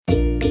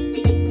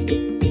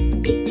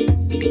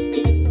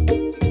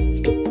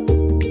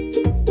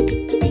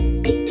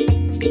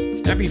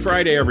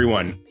Friday,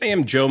 everyone. I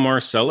am Joe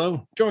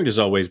Marcello, joined as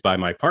always by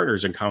my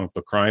partners in comic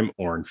book crime,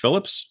 Orrin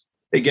Phillips.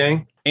 Hey,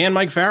 gang. And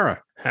Mike Farah.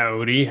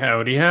 Howdy,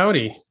 howdy,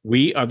 howdy.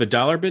 We are the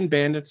Dollar Bin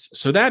Bandits,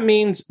 so that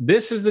means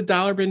this is the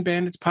Dollar Bin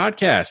Bandits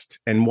podcast.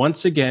 And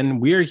once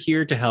again, we are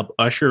here to help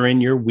usher in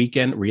your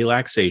weekend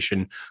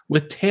relaxation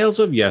with tales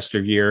of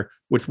yesteryear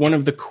with one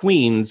of the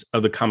queens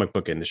of the comic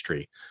book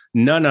industry,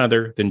 none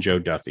other than Jo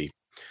Duffy.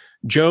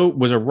 Jo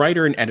was a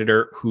writer and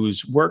editor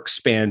whose work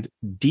spanned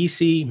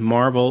DC,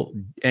 Marvel,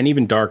 and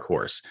even Dark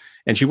Horse.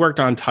 And she worked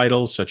on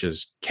titles such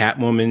as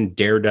Catwoman,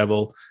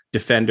 Daredevil,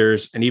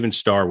 Defenders, and even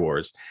Star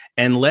Wars.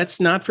 And let's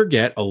not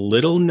forget a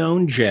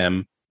little-known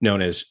gem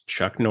known as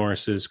Chuck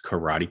Norris's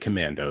Karate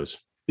Commandos.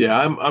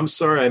 Yeah, I'm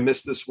sorry I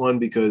missed this one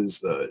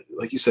because,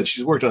 like you said,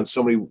 she's worked on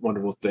so many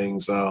wonderful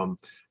things.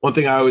 One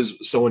thing I was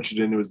so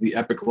interested in was the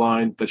epic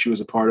line that she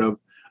was a part of.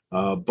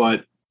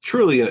 But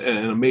truly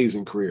an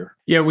amazing career.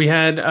 Yeah, we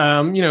had,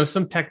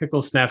 some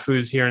technical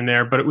snafus here and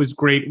there, but it was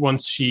great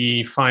once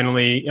she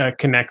finally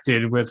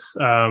connected with,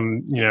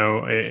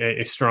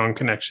 a strong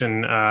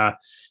connection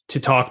to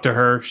talk to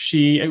her.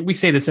 We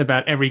say this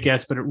about every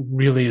guest, but it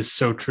really is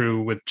so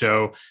true with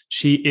Jo.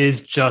 She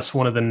is just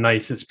one of the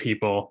nicest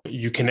people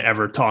you can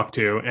ever talk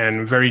to,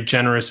 and very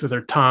generous with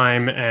her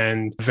time,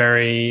 and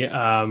very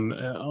a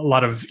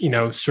lot of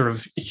sort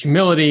of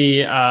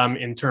humility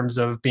in terms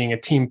of being a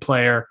team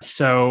player.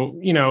 So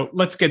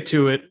let's get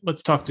to it.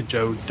 Let's talk to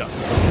Jo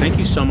Duffy. Thank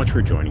you so much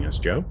for joining us,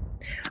 Jo.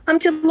 I'm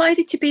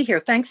delighted to be here.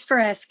 Thanks for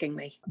asking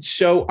me.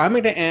 So I'm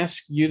going to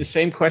ask you the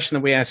same question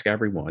that we ask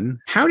everyone.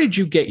 How did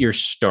you get your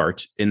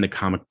start in the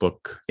comic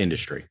book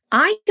industry?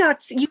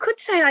 You could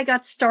say I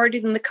got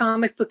started in the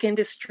comic book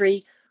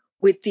industry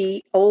with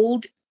the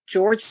old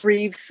George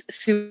Reeves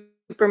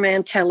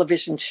Superman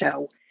television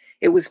show.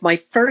 It was my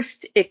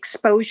first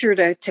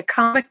exposure to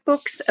comic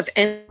books of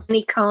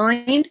any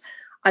kind.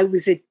 I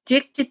was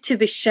addicted to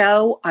the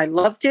show. I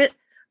loved it.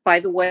 By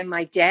the way,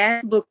 my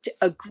dad looked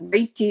a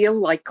great deal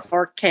like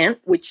Clark Kent,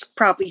 which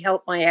probably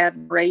helped my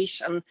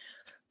admiration.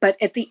 But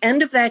at the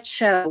end of that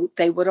show,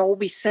 they would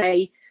always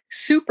say,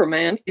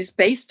 Superman is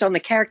based on the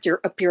character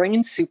appearing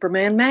in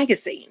Superman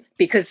magazine,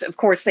 because, of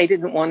course, they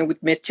didn't want to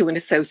admit to an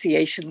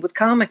association with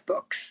comic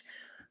books.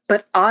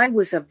 But I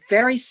was a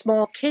very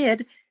small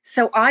kid,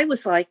 so I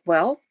was like,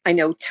 well, I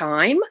know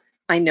time,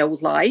 I know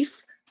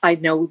life, I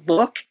know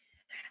look.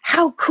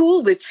 How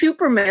cool that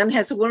Superman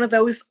has one of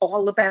those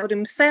all about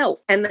himself.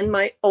 And then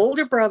my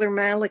older brother,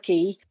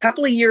 Malachi, a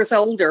couple of years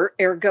older,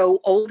 ergo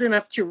old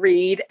enough to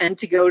read and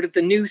to go to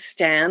the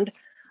newsstand,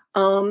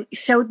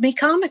 showed me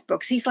comic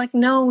books. He's like,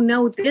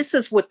 no, this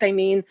is what they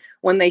mean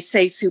when they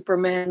say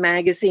Superman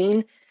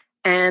magazine.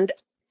 And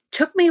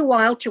took me a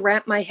while to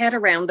wrap my head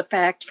around the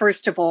fact,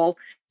 first of all,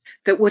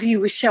 that what he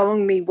was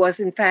showing me was,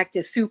 in fact,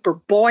 a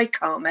Superboy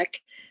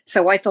comic.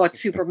 So I thought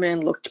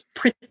Superman looked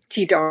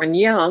pretty darn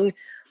young.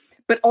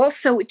 But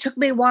also, it took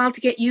me a while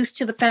to get used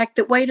to the fact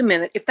that, wait a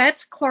minute, if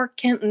that's Clark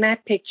Kent in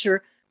that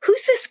picture,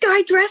 who's this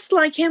guy dressed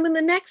like him in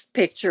the next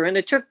picture? And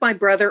it took my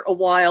brother a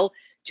while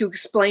to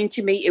explain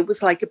to me it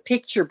was like a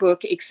picture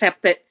book,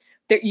 except that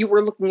you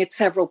were looking at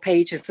several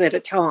pages at a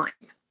time.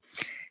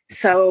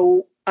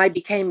 So I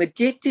became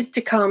addicted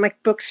to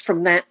comic books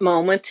from that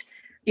moment.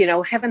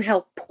 Heaven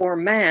help poor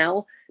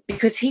Mal,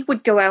 because he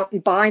would go out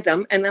and buy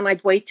them, and then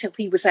I'd wait till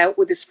he was out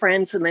with his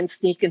friends and then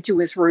sneak into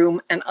his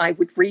room and I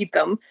would read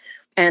them.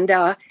 And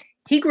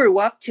he grew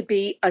up to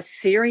be a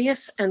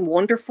serious and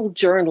wonderful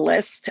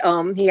journalist.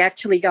 He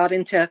actually got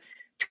into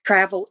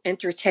travel,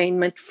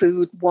 entertainment,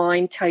 food,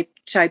 wine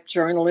type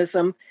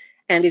journalism,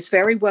 and is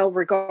very well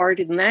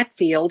regarded in that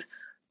field.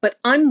 But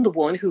I'm the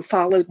one who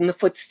followed in the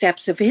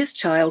footsteps of his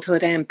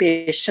childhood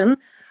ambition,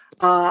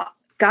 got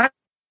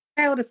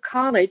out of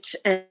college,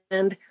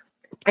 and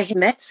I had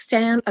met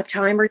Stan a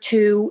time or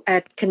two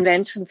at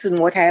conventions and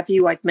what have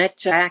you. I'd met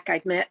Jack.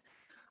 I'd met,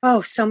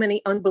 so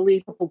many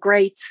unbelievable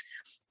greats.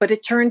 But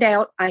it turned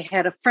out I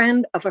had a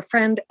friend of a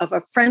friend of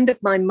a friend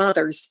of my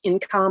mother's in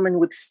common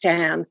with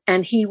Stan.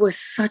 And he was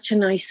such a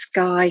nice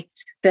guy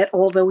that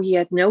although he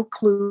had no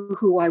clue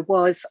who I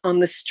was, on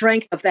the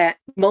strength of that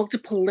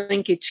multiple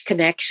linkage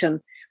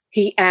connection,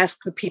 he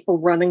asked the people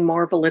running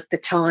Marvel at the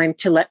time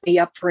to let me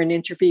up for an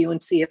interview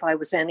and see if I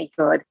was any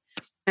good.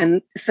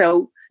 And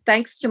so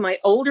thanks to my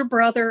older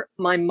brother,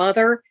 my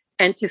mother,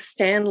 and to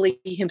Stan Lee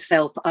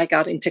himself, I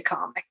got into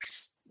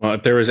comics. Well,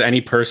 if there was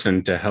any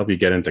person to help you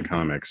get into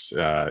comics,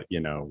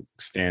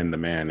 Stan the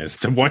man is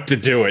the one to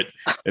do it.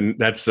 And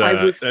that's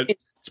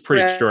it's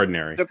pretty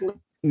extraordinary.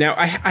 Now,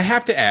 I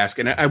have to ask,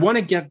 and I want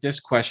to get this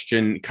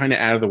question kind of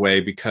out of the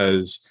way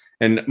because,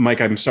 and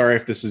Mike, I'm sorry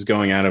if this is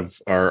going out of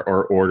our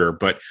order,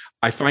 but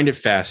I find it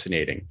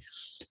fascinating.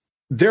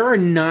 There are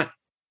not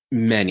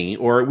many,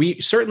 or we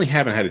certainly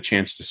haven't had a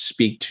chance to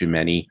speak to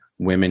many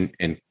women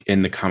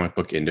in the comic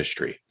book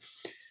industry.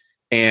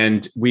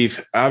 And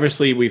we've had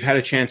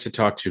a chance to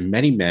talk to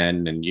many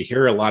men, and you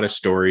hear a lot of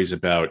stories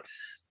about,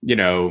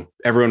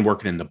 everyone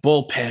working in the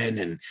bullpen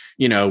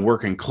and,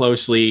 working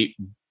closely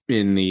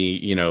in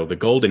the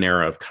golden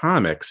era of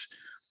comics.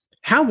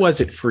 How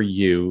was it for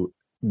you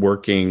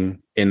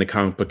working in the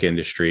comic book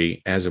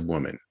industry as a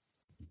woman?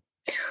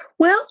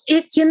 Well,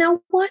 you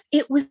know what?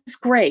 It was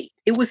great.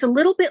 It was a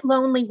little bit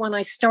lonely when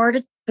I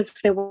started because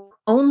there were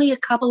only a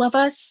couple of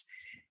us.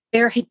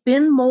 There had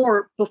been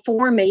more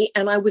before me,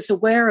 and I was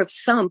aware of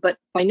some, but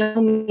by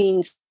no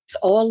means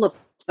all of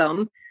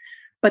them.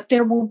 But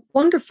there were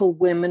wonderful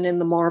women in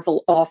the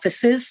Marvel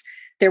offices.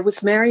 There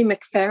was Mary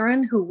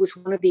McFerrin, who was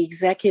one of the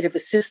executive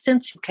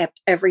assistants who kept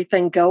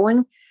everything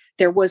going.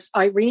 There was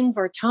Irene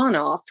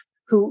Vartanoff,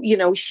 who,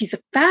 she's a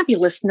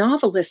fabulous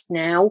novelist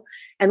now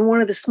and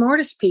one of the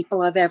smartest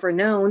people I've ever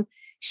known.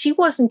 She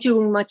wasn't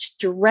doing much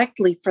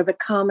directly for the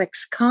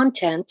comics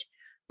content,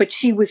 but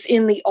she was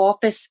in the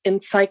office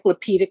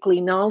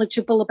encyclopedically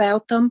knowledgeable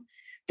about them.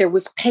 There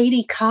was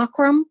Patty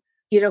Cockrum,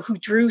 who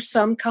drew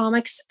some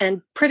comics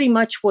and pretty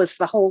much was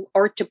the whole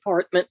art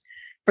department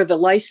for the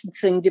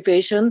licensing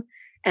division.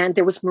 And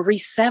there was Marie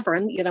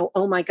Severin,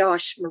 oh my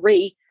gosh,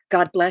 Marie,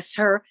 God bless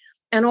her.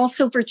 And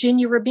also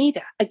Virginia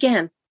Ramita,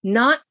 again,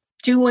 not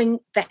doing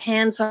the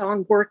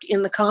hands-on work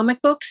in the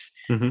comic books,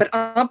 but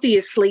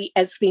obviously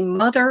as the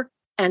mother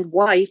and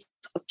wife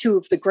of two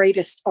of the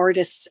greatest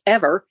artists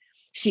ever,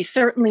 she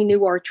certainly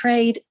knew our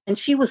trade. And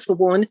she was the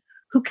one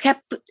who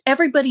kept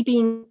everybody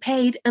being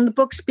paid and the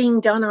books being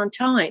done on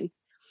time.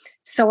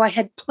 So I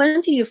had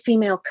plenty of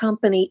female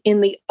company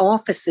in the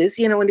offices.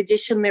 In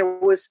addition, there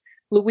was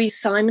Louise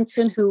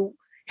Simonson, who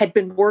had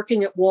been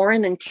working at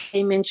Warren and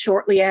came in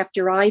shortly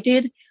after I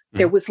did.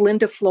 There was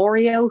Linda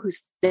Florio,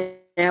 who's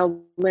now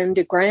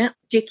Linda Grant,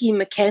 Dickie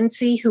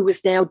McKenzie, who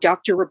is now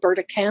Dr.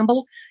 Roberta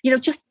Campbell,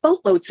 just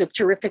boatloads of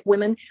terrific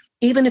women,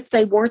 even if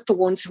they weren't the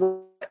ones who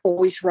were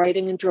always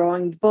writing and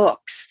drawing the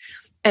books.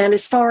 And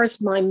as far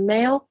as my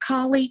male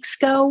colleagues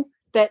go,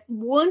 that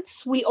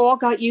once we all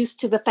got used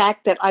to the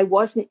fact that I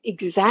wasn't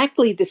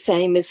exactly the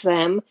same as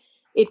them,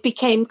 it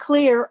became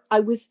clear I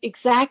was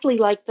exactly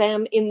like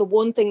them in the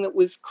one thing that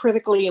was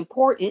critically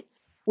important,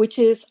 which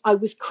is I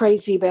was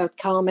crazy about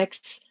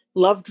comics,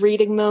 loved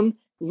reading them,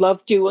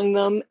 loved doing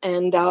them,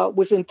 and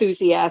was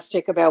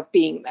enthusiastic about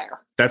being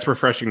there. That's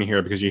refreshing to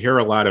hear because you hear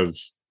a lot of,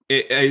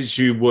 as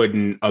you would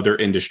in other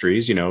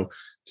industries,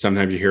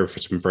 sometimes you hear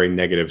some very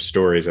negative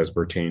stories as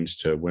pertains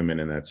to women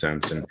in that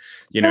sense. And,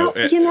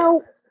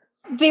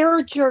 there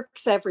are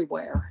jerks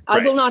everywhere.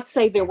 Right. I will not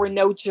say there were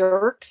no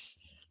jerks,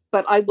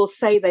 but I will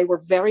say they were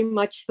very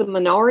much the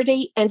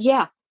minority. And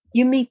yeah,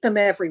 you meet them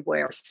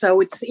everywhere.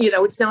 So it's,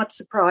 it's not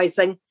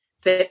surprising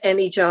that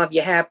any job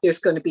you have, there's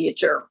going to be a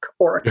jerk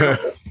or a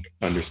couple.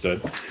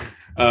 Understood.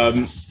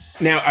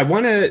 Now, I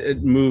want to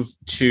move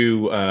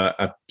to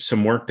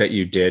some work that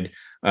you did,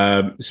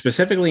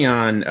 specifically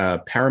on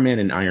Power Man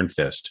and Iron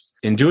Fist.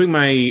 In doing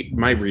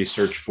my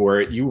research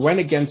for it, you went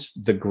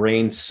against the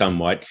grain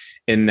somewhat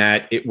in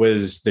that it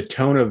was the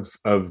tone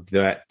of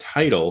that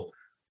title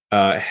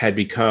had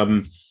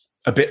become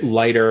a bit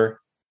lighter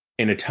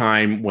in a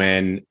time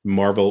when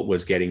Marvel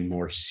was getting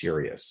more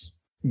serious.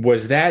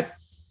 Was that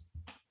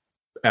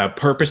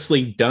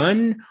purposely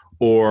done,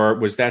 or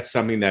was that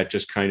something that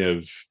just kind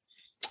of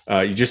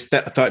you just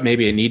thought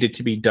maybe it needed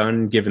to be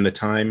done given the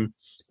time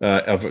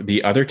of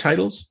the other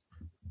titles?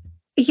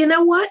 You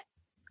know what?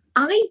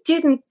 I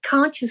didn't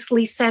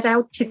consciously set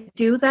out to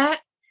do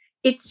that.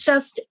 It's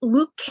just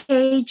Luke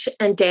Cage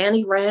and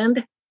Danny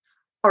Rand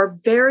are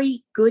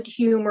very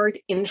good-humored,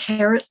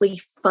 inherently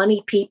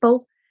funny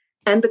people.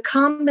 And the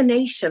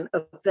combination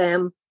of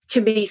them to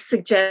me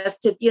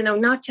suggested,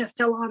 not just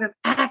a lot of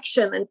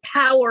action and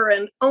power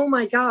and, oh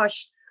my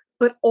gosh,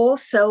 but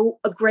also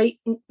a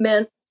great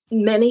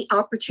many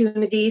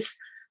opportunities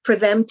for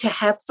them to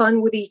have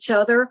fun with each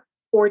other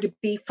or to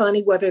be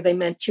funny, whether they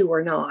meant to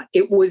or not.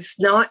 It was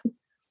not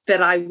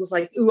that I was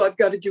like, ooh, I've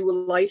got to do a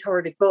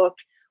lighthearted book.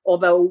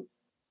 Although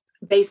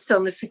based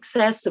on the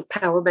success of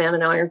Power Man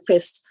and Iron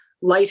Fist,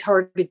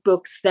 lighthearted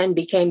books then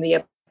became the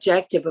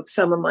objective of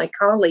some of my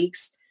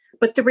colleagues.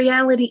 But the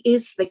reality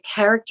is the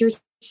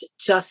characters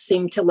just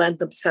seem to lend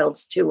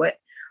themselves to it.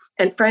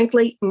 And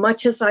frankly,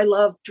 much as I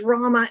love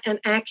drama and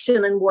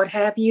action and what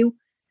have you,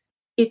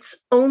 it's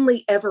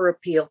only ever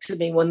appealed to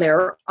me when there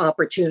are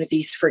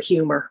opportunities for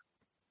humor.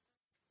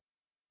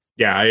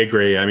 Yeah, I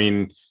agree. I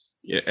mean,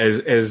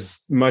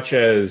 as much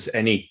as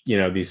any,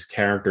 these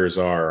characters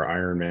are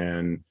Iron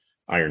Man,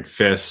 Iron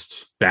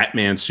Fist,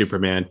 Batman,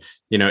 Superman,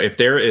 if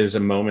there is a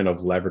moment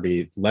of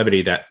levity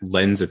that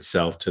lends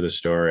itself to the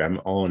story,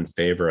 I'm all in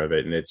favor of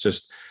it. And it's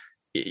just,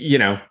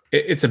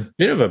 it's a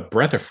bit of a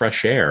breath of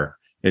fresh air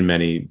in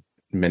many,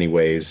 many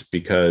ways,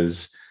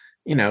 because,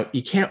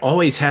 you can't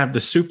always have the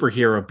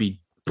superhero be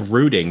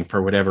brooding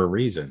for whatever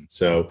reason.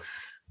 So,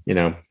 you're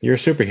a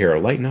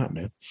superhero, lighten up,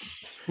 man.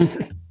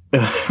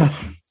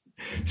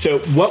 So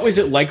what was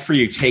it like for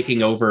you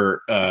taking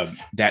over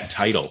that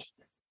title?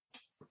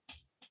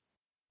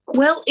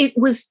 Well, it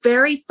was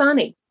very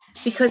funny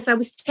because I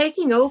was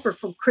taking over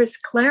from Chris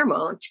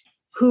Claremont,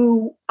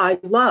 who I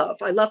love.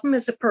 I love him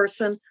as a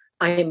person.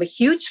 I am a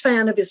huge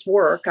fan of his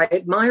work. I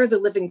admire the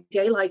living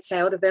daylights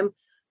out of him,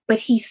 but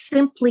he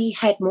simply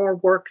had more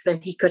work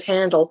than he could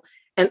handle.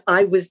 And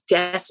I was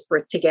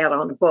desperate to get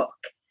on a book.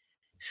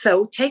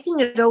 So taking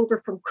it over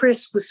from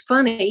Chris was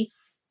funny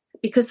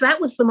because that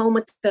was the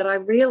moment that I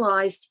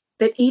realized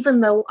that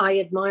even though I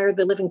admire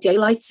the living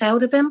daylights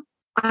out of him,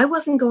 I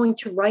wasn't going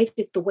to write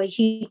it the way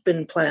he'd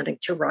been planning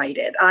to write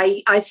it.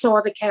 I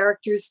saw the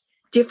characters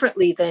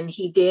differently than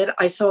he did.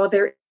 I saw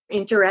their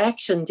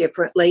interaction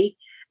differently.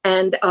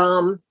 And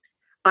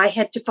I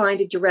had to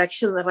find a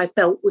direction that I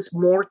felt was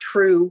more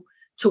true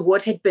to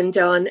what had been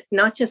done,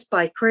 not just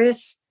by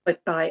Chris,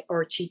 but by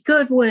Archie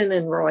Goodwin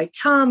and Roy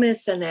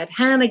Thomas and Ed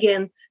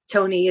Hannigan,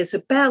 Tony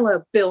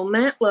Isabella, Bill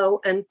Mantlo,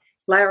 and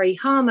Larry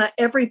Hama,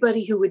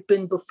 everybody who had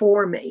been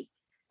before me.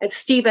 And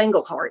Steve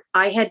Englehart.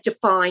 I had to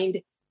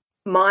find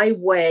my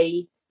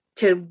way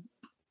to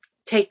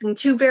taking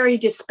two very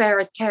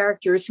disparate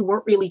characters who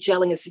weren't really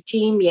gelling as a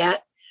team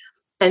yet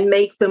and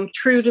make them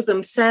true to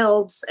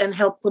themselves and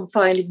help them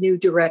find a new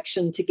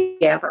direction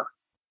together.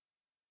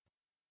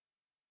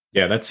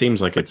 Yeah, that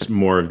seems like it's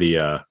more of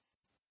the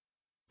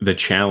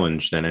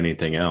challenge than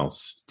anything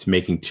else. It's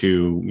making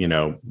two,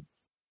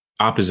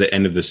 opposite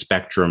end of the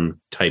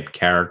spectrum type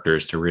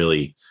characters to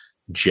really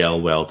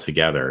gel well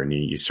together. And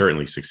you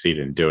certainly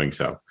succeeded in doing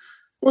so.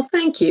 Well,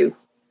 thank you.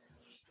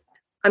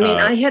 I mean,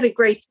 I had a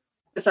great,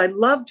 because I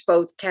loved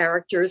both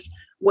characters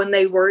when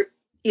they were,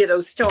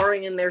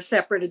 starring in their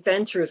separate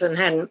adventures and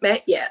hadn't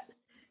met yet.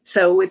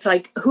 So it's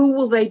like, who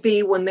will they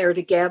be when they're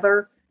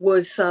together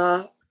was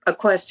a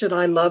question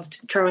I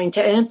loved trying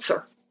to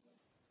answer.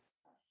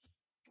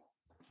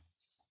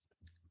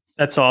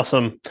 That's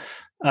awesome.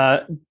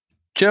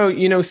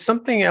 Joe,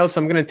 something else,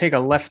 I'm going to take a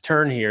left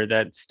turn here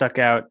that stuck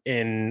out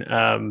in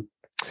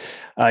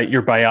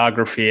your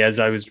biography as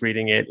I was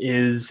reading it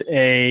is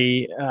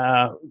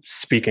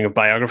speaking of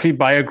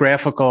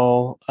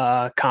biographical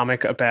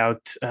comic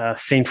about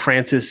St.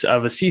 Francis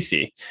of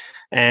Assisi.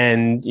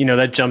 And,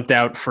 that jumped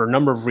out for a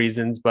number of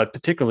reasons, but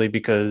particularly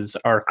because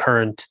our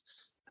current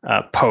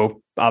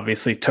Pope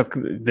obviously took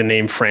the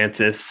name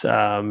Francis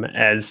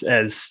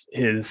as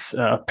his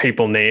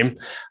papal name.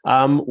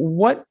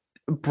 What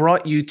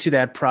brought you to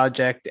that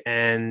project,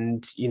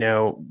 and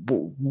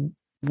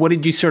what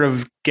did you sort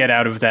of get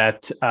out of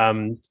that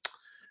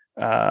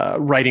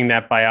writing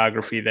that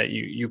biography that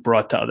you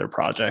brought to other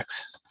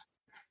projects?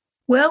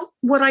 Well,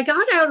 what I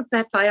got out of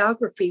that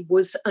biography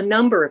was a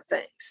number of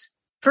things.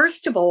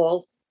 First of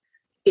all,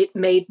 it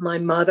made my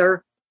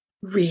mother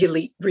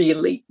really,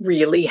 really,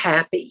 really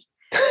happy.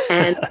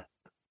 And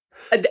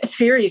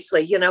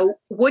seriously,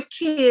 what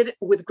kid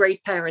with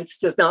great parents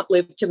does not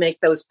live to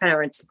make those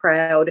parents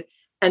proud?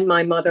 And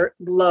my mother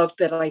loved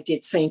that I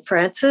did St.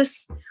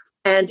 Francis.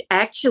 And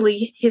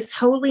actually, His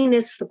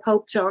Holiness, the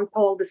Pope John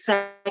Paul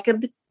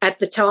II, at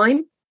the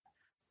time,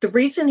 the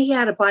reason he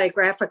had a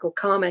biographical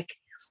comic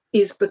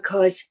is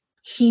because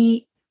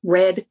he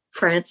read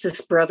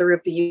Francis, Brother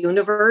of the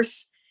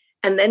Universe,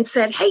 and then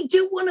said, hey,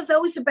 do one of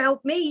those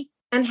about me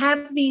and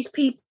have these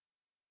people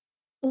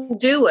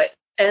do it.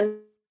 And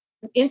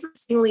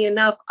interestingly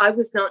enough, I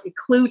was not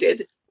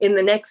included in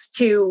the next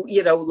two,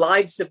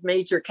 Lives of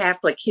Major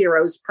Catholic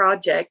Heroes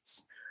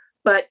projects,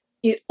 but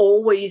it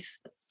always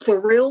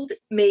thrilled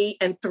me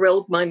and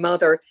thrilled my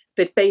mother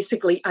that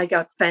basically I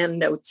got fan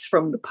notes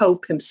from the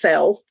Pope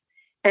himself.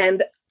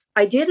 And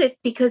I did it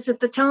because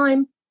at the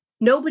time,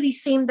 nobody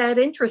seemed that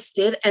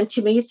interested. And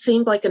to me, it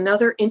seemed like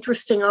another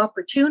interesting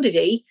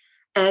opportunity.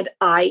 And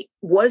I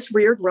was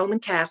reared Roman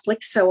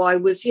Catholic, so I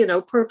was,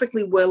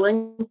 perfectly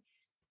willing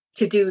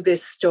to do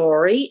this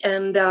story,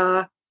 and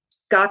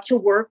got to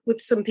work with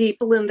some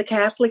people in the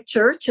Catholic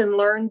Church and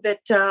learned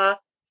that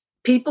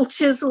people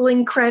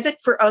chiseling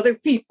credit for other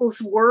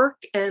people's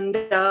work and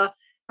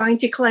trying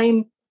to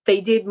claim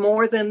they did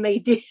more than they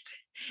did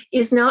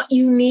is not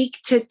unique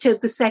to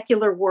the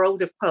secular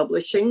world of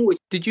publishing.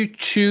 Did you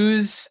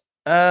choose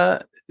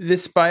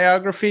this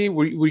biography?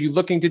 Were you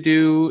looking to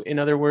do, in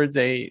other words,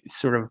 a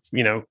sort of,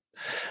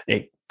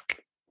 a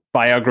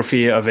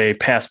biography of a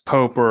past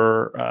pope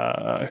or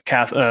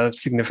a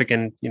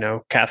significant,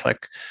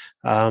 Catholic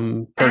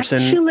person?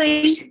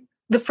 Actually,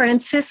 the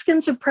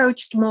Franciscans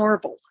approached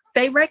Marvel.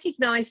 They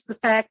recognized the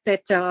fact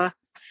that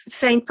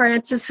St.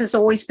 Francis has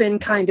always been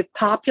kind of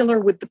popular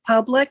with the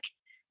public.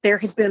 There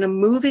had been a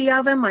movie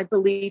of him, I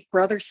believe,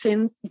 Brother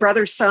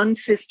Sun,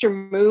 Sister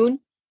Moon,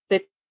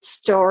 that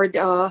starred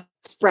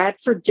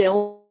Bradford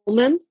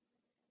Dillman.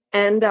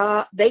 And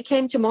they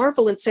came to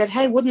Marvel and said,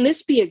 hey, wouldn't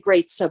this be a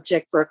great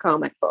subject for a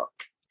comic book?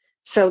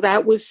 So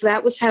that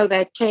was how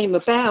that came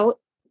about.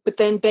 But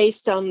then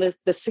based on the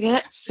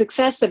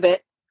success of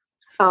it,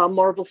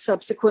 Marvel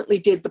subsequently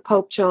did the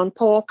Pope John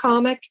Paul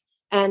comic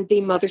and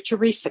the Mother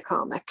Teresa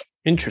comic.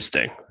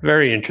 Interesting.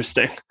 Very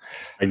interesting.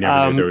 I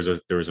never knew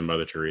there was a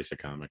Mother Teresa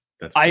comic.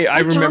 I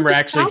remember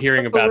actually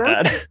hearing about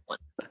that.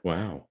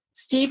 Wow.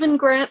 Stephen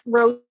Grant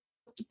wrote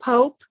the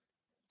Pope.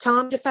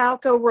 Tom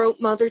DeFalco wrote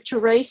Mother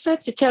Teresa.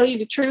 To tell you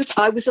the truth,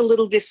 I was a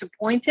little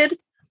disappointed.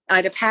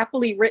 I'd have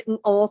happily written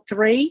all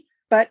three,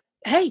 but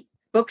hey,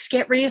 books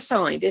get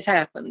reassigned. It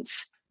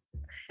happens.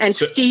 And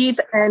Steve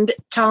and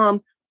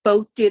Tom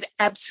both did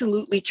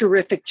absolutely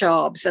terrific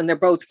jobs, and they're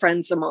both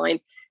friends of mine.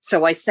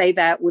 So I say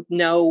that with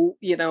no,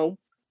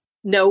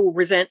 no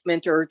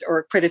resentment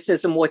or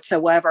criticism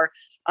whatsoever.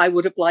 I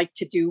would have liked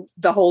to do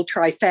the whole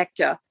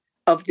trifecta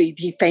of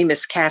the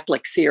famous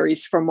Catholic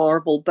series for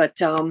Marvel, but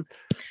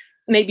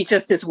maybe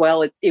just as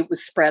well it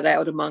was spread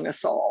out among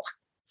us all.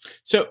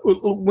 So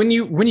when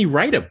you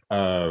write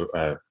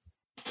a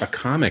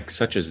comic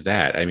such as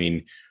that, I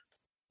mean,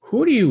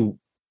 who do you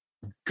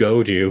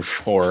go to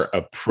for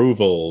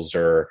approvals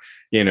or,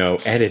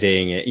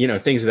 editing,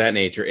 things of that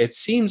nature? It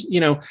seems,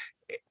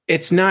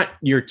 it's not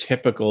your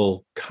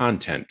typical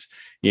content.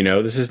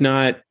 This is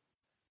not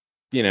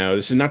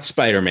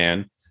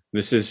Spider-Man.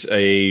 This is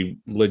a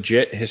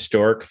legit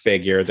historic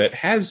figure that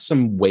has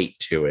some weight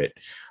to it.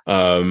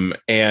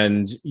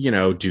 And,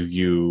 do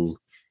you,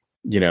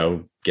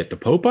 get the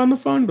Pope on the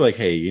phone? Be like,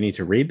 hey, you need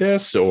to read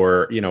this?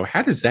 Or,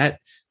 how does that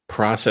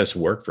process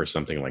work for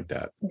something like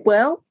that?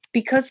 Well,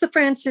 because the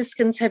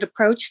Franciscans had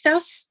approached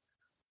us,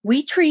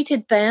 we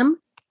treated them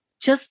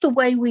just the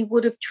way we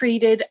would have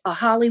treated a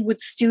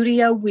Hollywood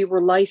studio we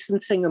were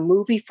licensing a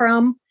movie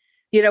from.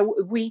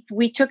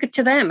 We took it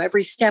to them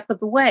every step of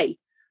the way.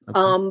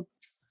 Okay.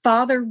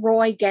 Father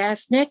Roy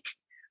Gasnick,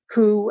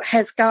 who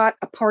has got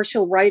a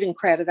partial writing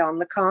credit on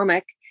the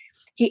comic,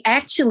 he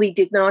actually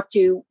did not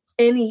do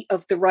any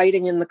of the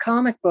writing in the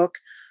comic book,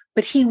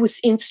 but he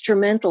was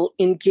instrumental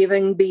in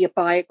giving me a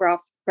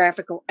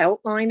biographical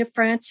outline of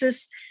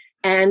Francis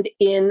and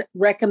in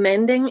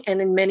recommending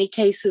and in many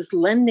cases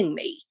lending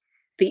me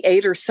the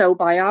 8 or so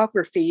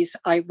biographies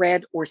I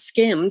read or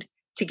skimmed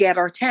to get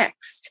our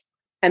text.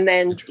 And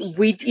then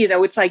we,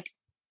 it's like,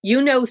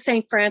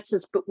 St.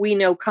 Francis, but we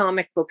know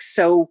comic books.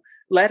 So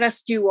let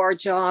us do our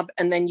job.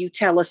 And then you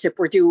tell us if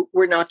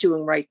we're not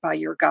doing right by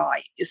your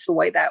guy, is the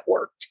way that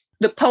worked.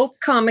 The Pope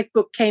comic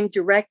book came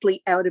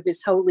directly out of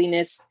His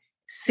Holiness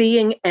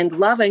seeing and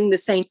loving the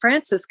St.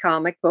 Francis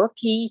comic book.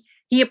 He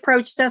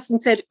approached us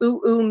and said,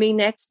 ooh, me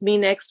next,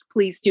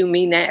 please do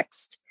me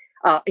next.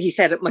 He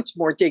said it much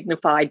more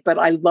dignified, but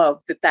I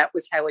love that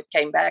was how it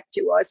came back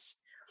to us.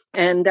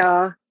 And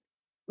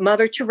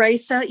Mother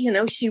Teresa,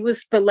 she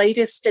was the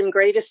latest and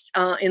greatest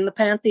in the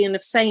pantheon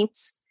of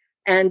saints.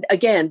 And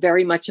again,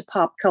 very much a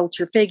pop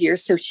culture figure.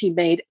 So she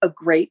made a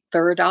great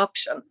third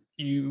option.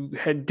 You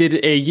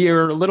did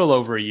a little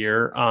over a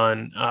year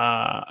on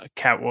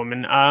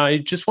Catwoman. I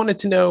just wanted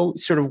to know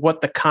sort of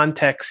what the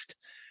context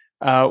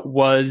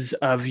was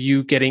of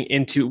you getting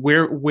into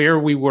where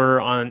we were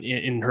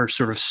in her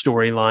sort of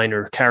storyline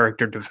or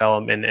character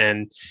development,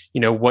 and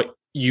what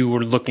you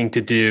were looking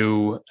to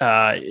do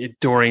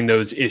during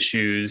those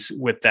issues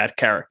with that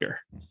character.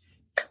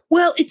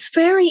 Well, it's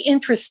very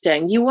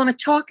interesting. You want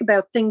to talk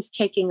about things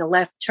taking a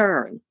left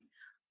turn.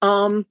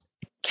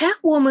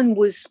 Catwoman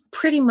was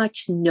pretty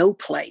much no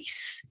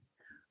place.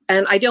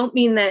 And I don't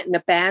mean that in a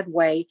bad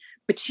way,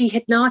 but she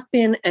had not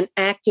been an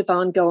active,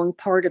 ongoing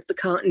part of the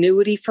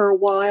continuity for a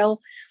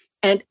while.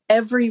 And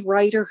every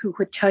writer who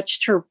had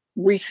touched her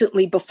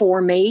recently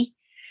before me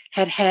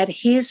had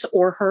his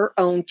or her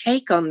own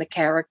take on the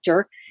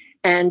character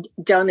and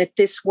done it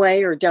this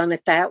way or done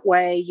it that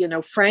way.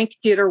 Frank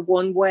did her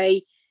one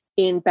way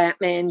in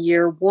Batman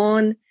Year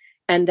One.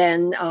 And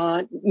then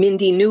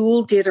Mindy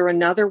Newell did her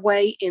another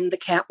way in the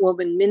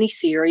Catwoman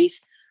miniseries.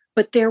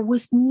 But there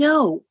was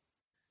no,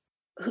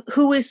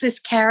 who is this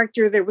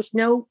character? There was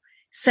no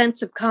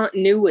sense of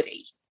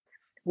continuity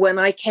when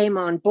I came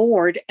on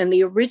board. And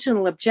the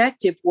original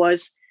objective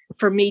was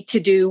for me to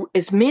do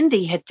as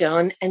Mindy had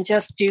done and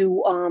just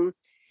do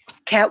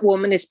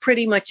Catwoman as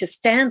pretty much a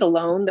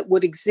standalone that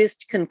would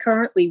exist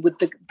concurrently with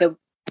the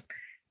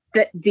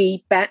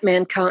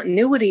Batman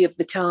continuity of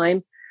the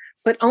time.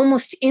 But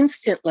almost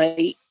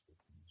instantly,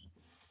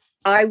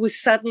 I was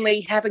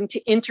suddenly having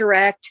to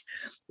interact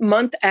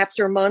month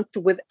after month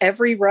with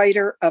every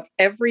writer of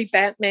every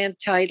Batman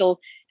title,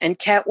 and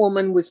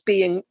Catwoman was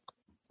being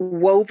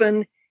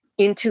woven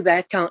into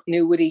that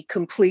continuity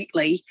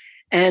completely.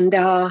 And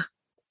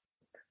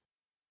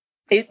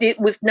it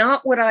was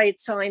not what I had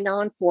signed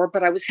on for,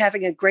 but I was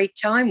having a great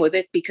time with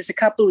it because a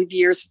couple of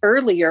years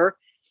earlier,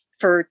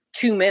 for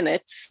 2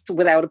 minutes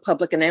without a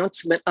public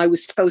announcement, I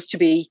was supposed to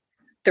be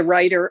the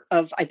writer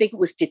of, I think it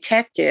was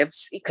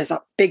Detectives, because I'm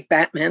a big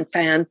Batman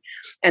fan,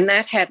 and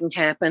that hadn't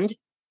happened.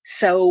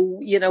 So,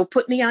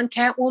 put me on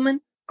Catwoman,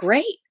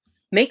 great.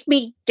 Make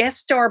me guest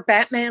star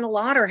Batman a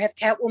lot or have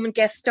Catwoman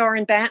guest star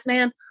in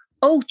Batman.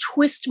 Oh,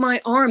 twist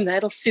my arm,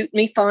 that'll suit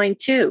me fine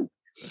too.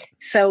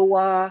 So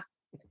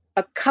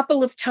a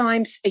couple of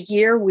times a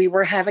year, we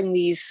were having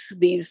these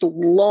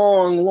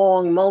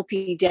long,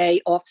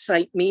 multi-day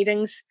offsite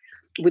meetings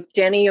with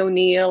Denny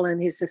O'Neil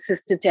and his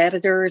assistant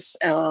editors,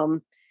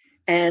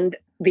 and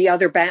the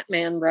other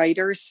Batman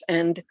writers.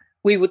 And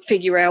we would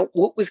figure out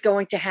what was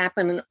going to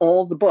happen in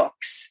all the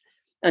books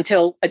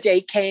until a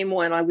day came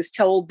when I was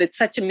told that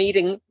such a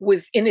meeting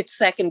was in its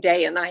second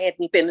day and I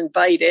hadn't been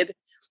invited.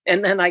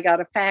 And then I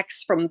got a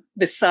fax from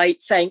the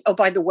site saying, oh,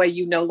 by the way,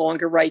 you no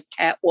longer write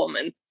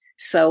Catwoman.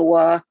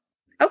 So,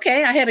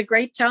 okay, I had a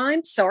great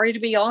time. Sorry to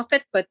be off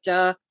it, but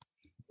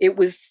it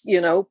was,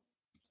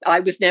 I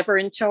was never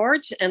in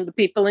charge, and the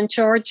people in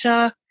charge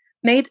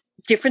made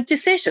different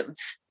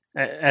decisions.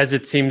 as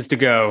it seems to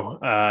go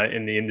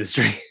in the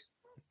industry.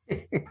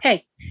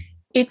 Hey,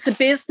 it's a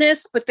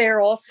business, but there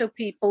are also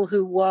people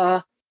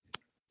who,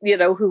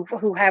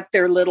 who have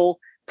their little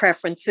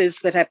preferences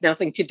that have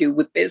nothing to do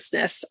with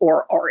business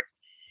or art.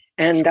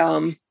 And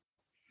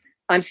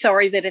I'm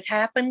sorry that it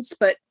happens,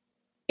 but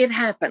it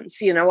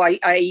happens.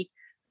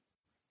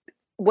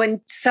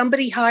 When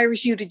somebody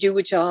hires you to do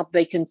a job,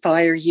 they can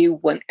fire you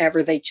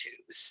whenever they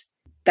choose.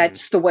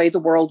 That's the way the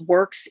world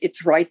works.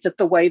 It's right that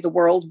the way the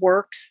world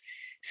works.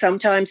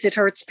 Sometimes it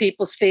hurts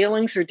people's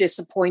feelings or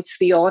disappoints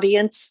the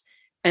audience.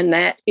 And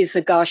that is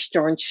a gosh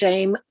darn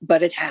shame,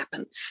 but it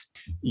happens.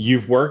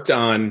 You've worked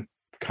on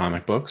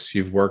comic books.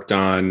 You've worked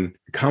on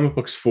comic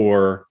books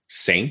for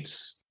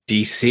Saints,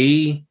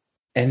 DC,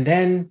 and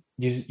then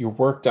you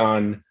worked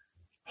on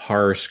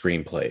horror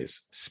screenplays,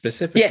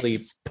 specifically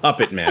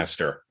Puppet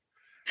Master.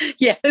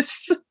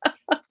 Yes.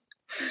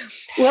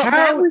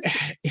 Well,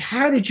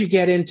 how did you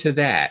get into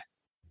that,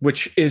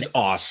 which is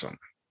awesome?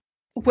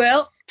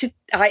 Well,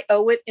 I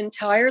owe it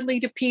entirely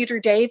to Peter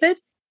David.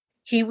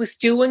 He was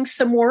doing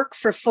some work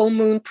for Full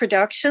Moon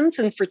Productions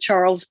and for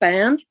Charles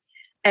Band.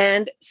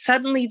 And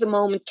suddenly the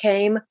moment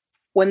came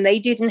when they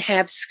didn't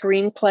have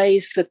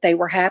screenplays that they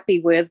were happy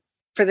with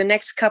for the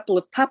next couple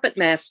of Puppet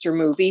Master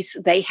movies.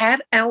 They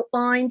had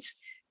outlines.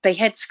 They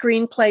had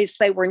screenplays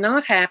they were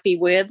not happy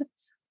with.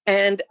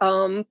 And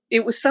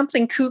it was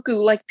something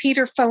cuckoo. Like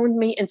Peter phoned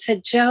me and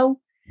said, "Joe,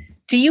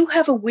 do you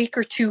have a week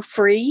or two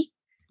free?"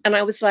 And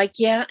I was like,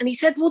 "Yeah." And he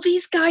said, "Well,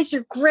 these guys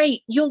are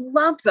great. You'll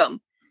love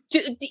them.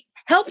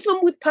 Help them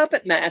with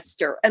Puppet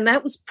Master." And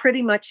that was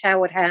pretty much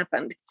how it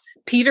happened.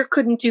 Peter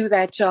couldn't do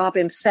that job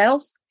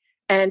himself.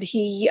 And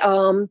he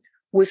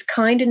was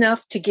kind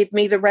enough to give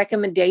me the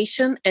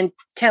recommendation and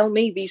tell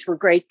me these were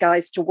great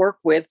guys to work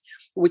with,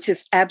 which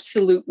is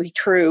absolutely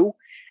true.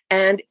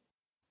 And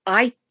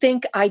I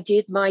think I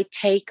did my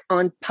take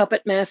on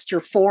Puppet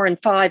Master 4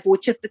 and 5,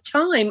 which at the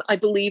time, I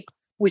believe,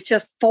 was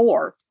just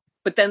 4.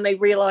 But then they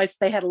realized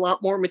they had a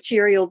lot more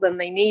material than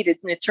they needed,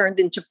 and it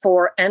turned into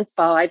 4 and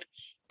 5.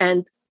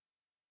 And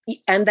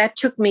that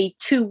took me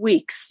 2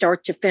 weeks,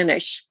 start to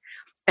finish.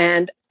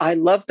 And I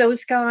love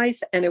those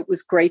guys, and it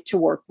was great to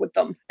work with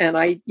them. And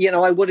I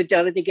would have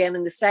done it again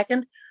in the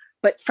second.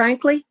 But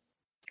frankly,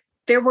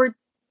 there were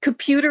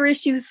computer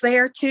issues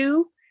there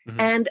too. Mm-hmm.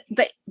 And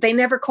they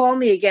never call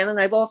me again. And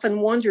I've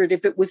often wondered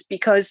if it was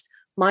because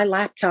my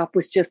laptop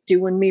was just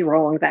doing me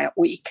wrong that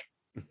week.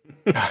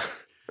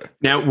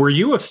 Now, were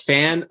you a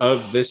fan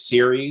of this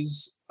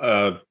series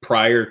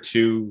prior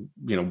to,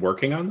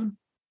 working on them?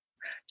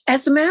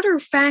 As a matter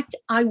of fact,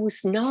 I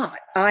was not.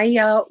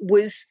 I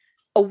was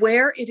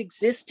aware it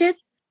existed,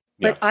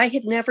 but I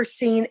had never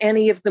seen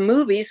any of the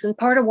movies. And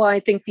part of why I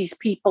think these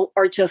people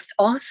are just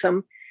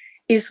awesome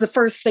is the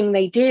first thing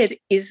they did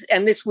is,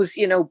 and this was,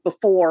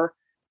 before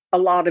a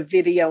lot of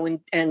video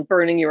and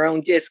burning your own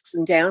discs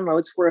and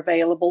downloads were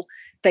available.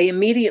 They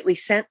immediately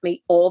sent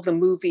me all the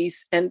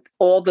movies and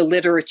all the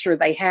literature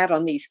they had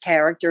on these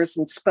characters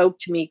and spoke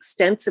to me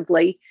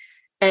extensively.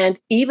 And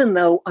even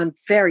though I'm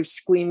very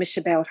squeamish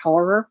about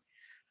horror,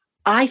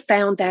 I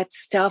found that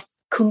stuff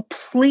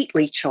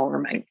completely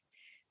charming.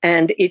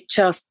 And it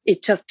just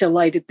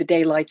delighted the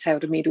daylights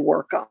out of me to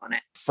work on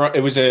it.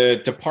 It was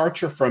a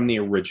departure from the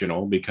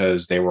original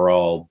because they were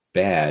all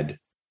bad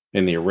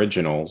in the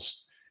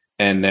originals.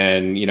 And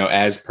then,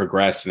 as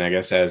progressed, and I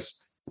guess as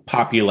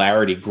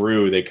popularity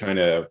grew, they kind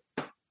of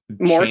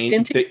morphed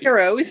into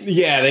heroes.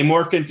 Yeah, they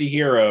morphed into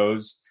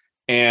heroes.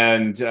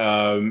 And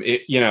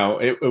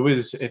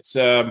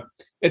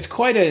it's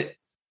quite a,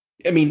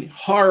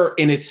 horror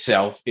in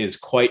itself is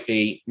quite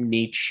a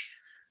niche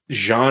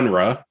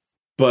genre.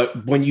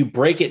 But when you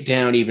break it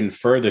down even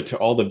further to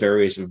all the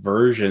various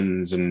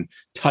versions and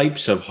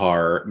types of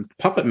horror,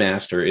 Puppet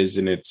Master is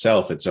in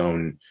itself its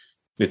own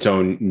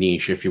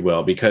niche, if you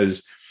will,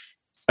 because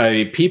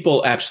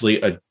people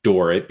absolutely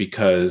adore it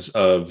because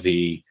of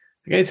the.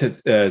 I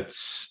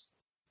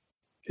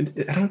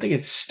don't think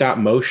it's stop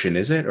motion,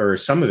 is it? Or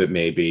some of it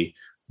may be,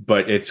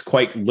 but it's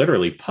quite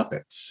literally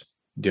puppets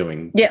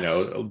doing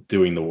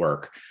doing the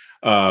work,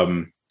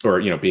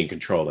 or being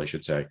controlled, I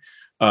should say,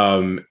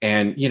 and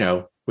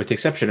with the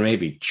exception of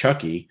maybe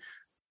Chucky,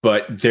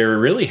 but there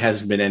really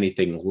hasn't been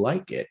anything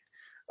like it.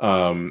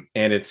 And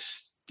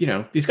it's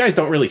these guys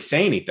don't really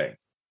say anything.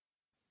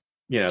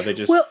 They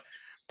just. Well,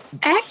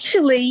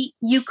 actually,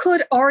 you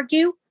could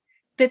argue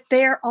that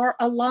there are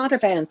a lot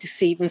of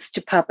antecedents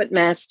to Puppet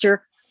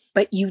Master,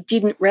 but you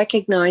didn't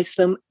recognize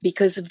them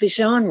because of the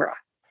genre.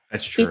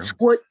 That's true. It's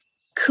what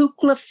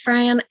Kukla,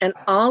 Fran, and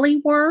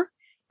Ollie were.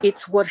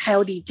 It's what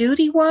Howdy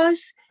Doody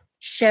was.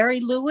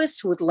 Sherry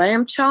Lewis with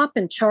Lamb Chop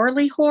and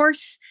Charlie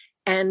Horse,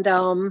 and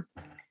the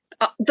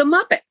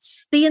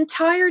Muppets. The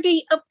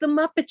entirety of the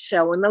Muppet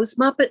Show and those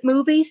Muppet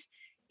movies,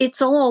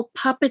 it's all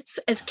puppets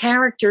as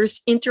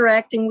characters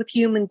interacting with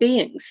human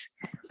beings.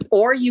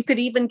 Or you could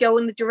even go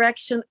in the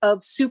direction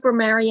of Super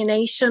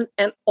Marionation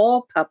and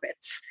all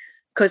puppets,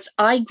 because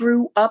I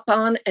grew up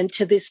on, and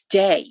to this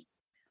day,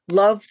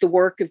 love the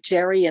work of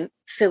Jerry and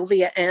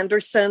Sylvia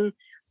Anderson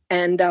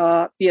and,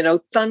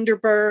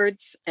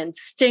 Thunderbirds and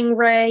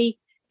Stingray,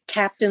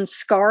 Captain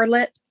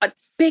Scarlet. A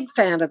big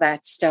fan of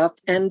that stuff.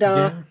 And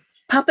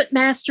Puppet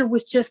Master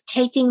was just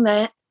taking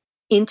that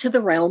into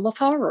the realm of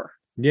horror.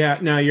 Yeah,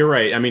 no, you're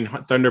right. I mean,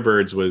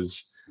 Thunderbirds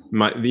was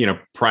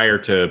prior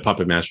to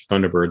Puppet Master,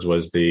 Thunderbirds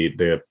was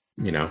the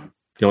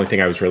only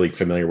thing I was really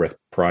familiar with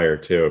prior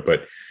to it.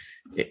 But,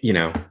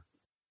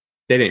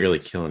 they didn't really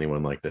kill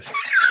anyone like this.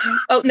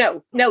 Oh,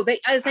 no. They,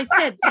 as I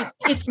said,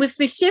 it was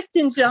the shift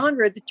in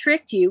genre that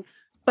tricked you.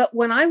 But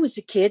when I was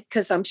a kid,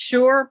 because I'm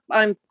sure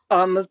I'm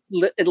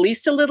at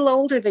least a little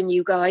older than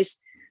you guys,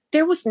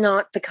 there was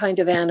not the kind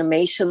of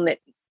animation that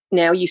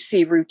now you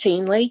see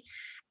routinely.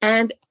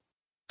 And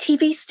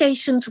TV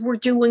stations were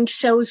doing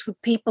shows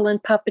with people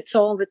and puppets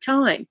all the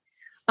time.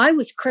 I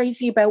was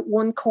crazy about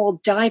one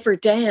called Diver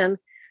Dan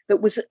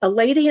that was a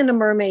lady in a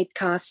mermaid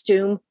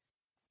costume,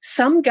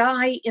 some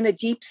guy in a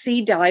deep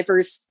sea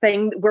divers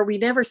thing where we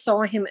never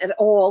saw him at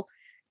all,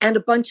 and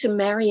a bunch of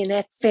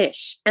marionette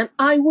fish. And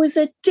I was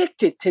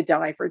addicted to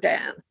Diver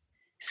Dan.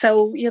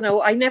 So,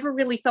 I never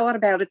really thought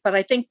about it, but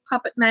I think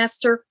Puppet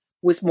Master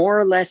was more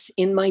or less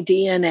in my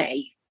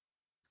DNA.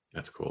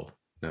 That's cool.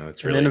 No,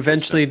 it's really. And then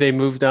eventually they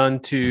moved on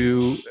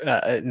to,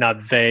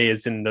 not they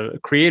as in the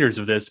creators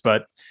of this,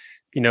 but,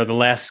 the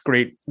last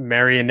great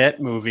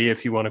marionette movie,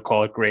 if you want to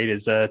call it great,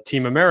 is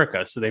Team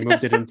America. So they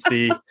moved it into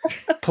the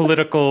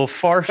political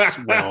farce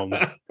realm.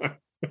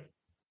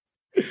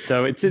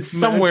 So it's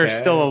somewhere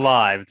still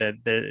alive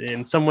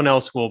and someone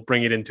else will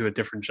bring it into a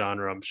different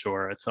genre, I'm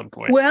sure, at some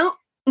point. Well,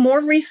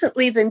 more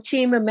recently than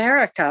Team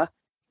America,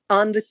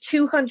 on the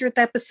 200th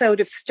episode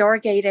of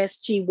Stargate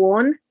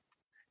SG-1,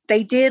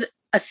 they did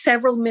a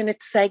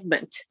several-minute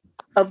segment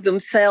of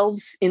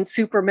themselves in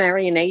super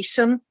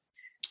marionation.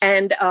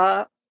 And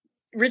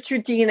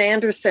Richard Dean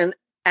Anderson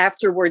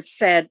afterwards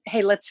said,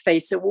 hey, let's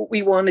face it, what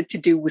we wanted to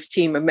do was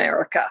Team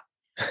America.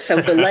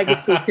 So the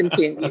legacy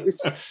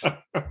continues.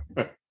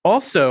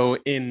 Also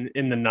in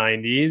the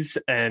 90s,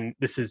 and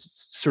this is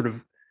sort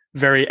of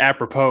very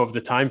apropos of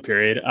the time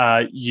period,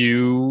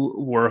 you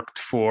worked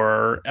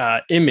for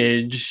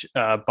Image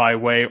by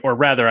way, or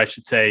rather, I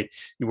should say,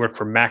 you worked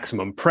for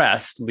Maximum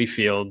Press, Lee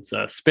Field's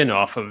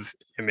spin-off of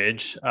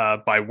Image,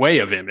 by way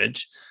of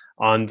Image,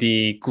 on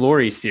the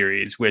Glory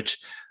series, which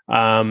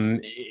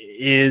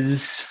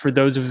is, for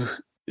those of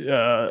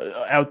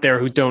out there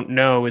who don't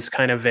know, is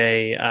kind of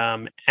a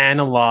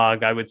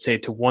analog, I would say,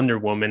 to Wonder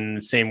Woman, in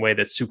the same way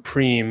that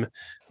Supreme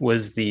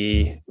was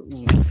the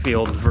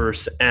Field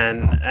verse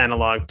and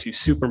analog to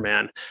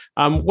Superman.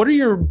 What are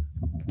your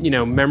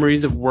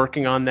memories of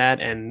working on that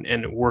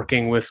and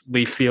working with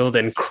Lee Field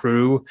and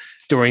crew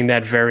during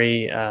that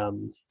very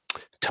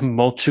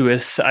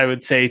tumultuous, I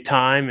would say,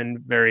 time, and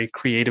very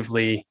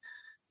creatively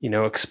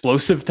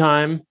explosive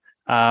time?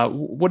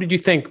 What did you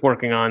think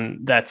working on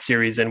that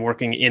series and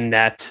working in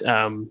that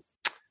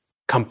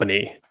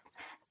company?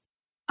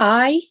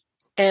 I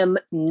am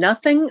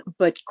nothing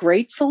but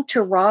grateful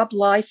to Rob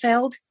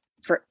Liefeld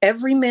for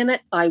every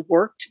minute I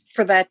worked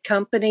for that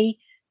company,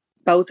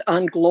 both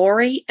on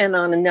Glory and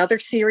on another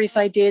series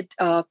I did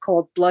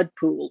called Blood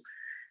Pool.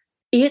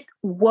 It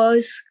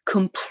was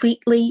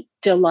completely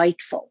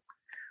delightful.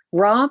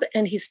 Rob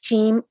and his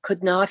team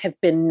could not have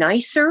been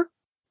nicer.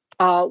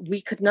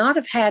 We could not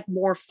have had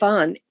more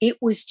fun. It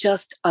was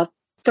just a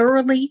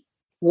thoroughly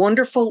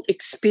wonderful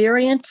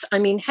experience. I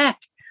mean,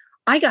 heck,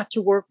 I got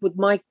to work with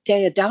Mike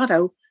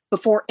Deodato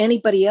before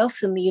anybody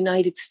else in the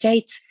United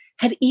States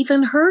had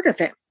even heard of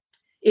him.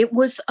 It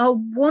was a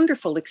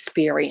wonderful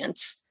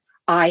experience.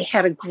 I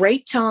had a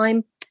great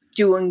time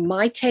doing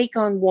my take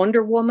on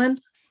Wonder Woman.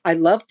 I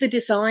loved the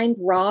design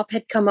Rob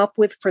had come up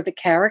with for the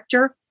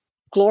character.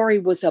 Glory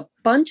was a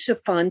bunch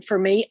of fun for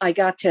me. I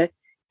got to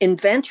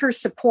invent her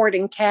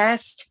supporting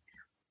cast.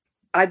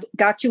 I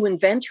got to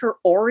invent her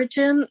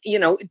origin,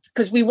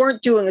 because we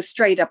weren't doing a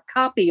straight up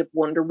copy of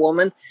Wonder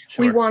Woman.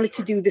 Sure, we wanted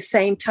to do the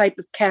same type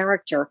of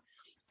character.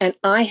 And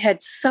I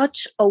had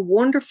such a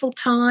wonderful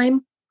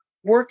time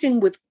working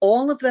with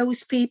all of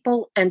those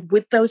people and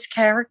with those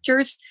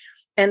characters.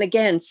 And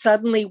again,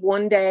 suddenly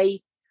one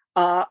day,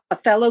 a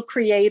fellow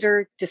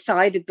creator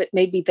decided that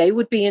maybe they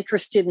would be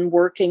interested in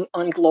working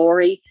on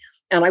Glory.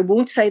 And I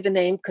won't say the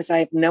name because I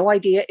have no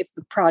idea if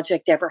the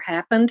project ever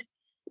happened,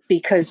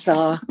 because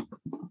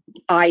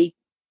I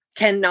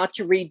tend not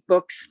to read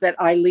books that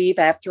I leave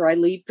after I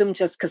leave them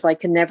just because I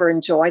can never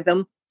enjoy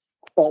them.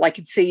 All I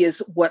could see is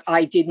what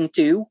I didn't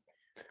do.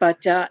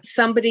 But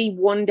somebody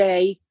one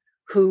day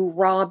who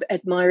Rob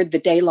admired the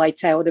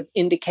daylights out of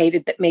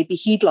indicated that maybe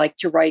he'd like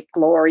to write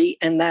Glory.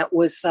 And that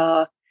was,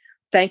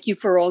 thank you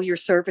for all your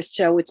service,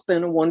 Joe. It's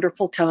been a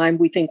wonderful time.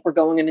 We think we're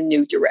going in a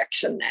new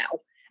direction now.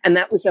 And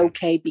that was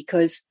okay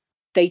because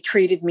they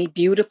treated me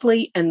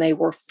beautifully and they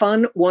were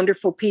fun,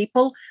 wonderful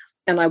people.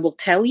 And I will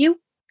tell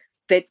you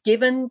that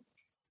given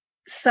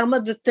some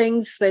of the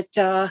things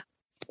that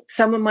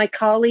some of my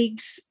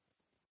colleagues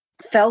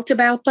felt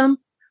about them,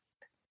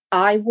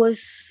 I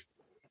was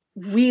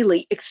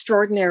really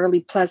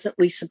extraordinarily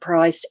pleasantly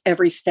surprised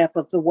every step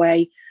of the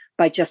way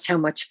by just how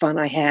much fun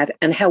I had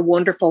and how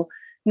wonderful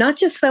not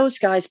just those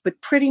guys,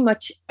 but pretty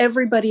much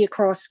everybody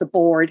across the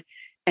board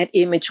at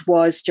Image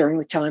was during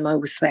the time I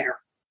was there.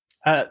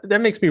 That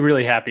makes me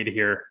really happy to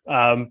hear,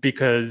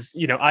 because,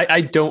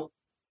 I don't,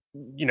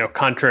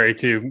 contrary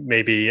to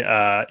maybe,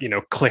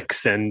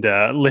 clicks and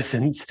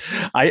listens,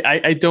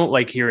 I don't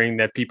like hearing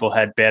that people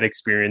had bad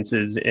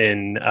experiences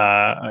in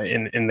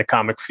the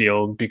comic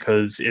field,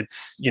 because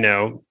it's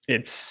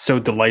so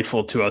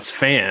delightful to us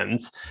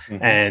fans.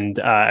 Mm-hmm. And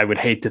I would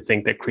hate to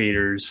think that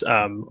creators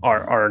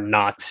are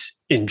not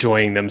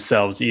enjoying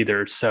themselves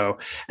either. So,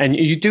 and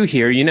you do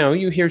hear,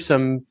 you hear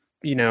some,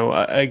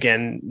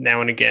 again,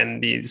 now and again,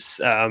 these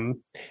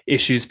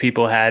issues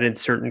people had in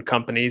certain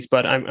companies,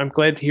 but I'm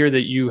glad to hear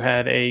that you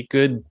had a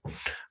good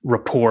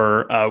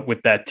rapport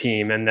with that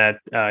team, and that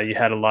you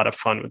had a lot of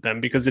fun with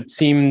them, because it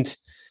seemed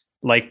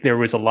like there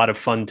was a lot of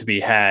fun to be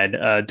had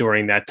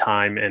during that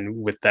time and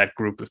with that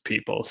group of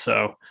people.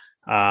 So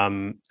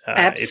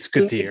it's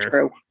good to hear.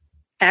 True.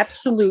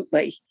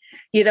 Absolutely.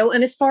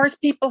 And as far as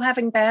people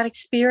having bad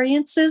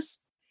experiences,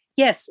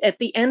 yes, at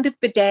the end of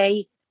the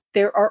day,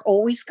 there are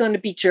always going to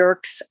be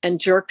jerks, and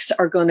jerks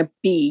are going to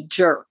be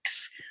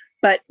jerks.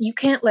 But you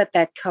can't let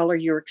that color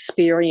your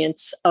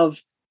experience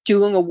of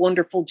doing a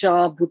wonderful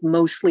job with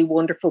mostly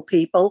wonderful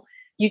people.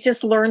 You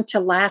just learn to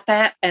laugh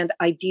at and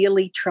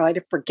ideally try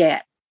to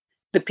forget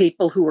the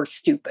people who are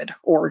stupid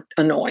or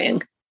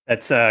annoying.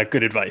 That's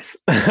good advice,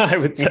 I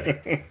would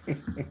say.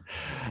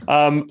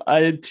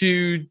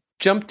 To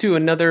jump to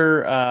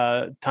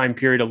another time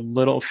period, a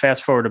little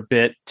fast forward a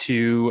bit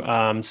to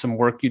some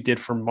work you did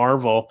for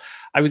Marvel.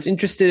 I was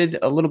interested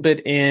a little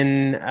bit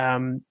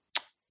in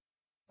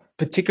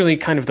particularly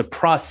kind of the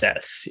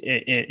process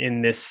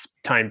in this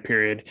time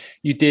period.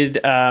 You did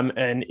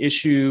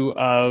the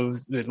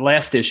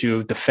last issue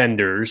of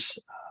Defenders,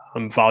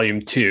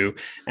 Volume 2,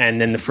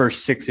 and then the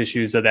first 6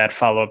 issues of that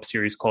follow-up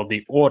series called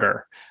The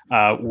Order,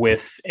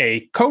 with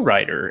a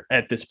co-writer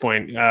at this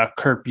point,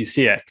 Kurt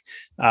Busiek,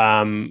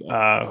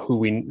 who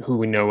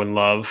we know and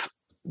love.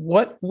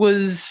 What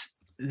was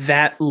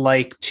that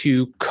like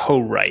to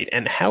co-write,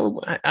 and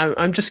how?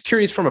 I'm just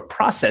curious from a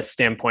process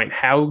standpoint,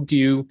 how do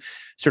you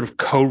sort of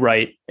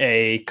co-write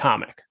a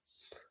comic?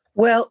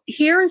 Well,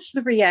 here's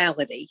the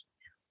reality: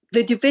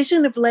 the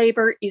division of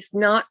labor is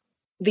not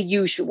the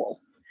usual.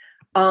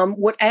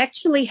 What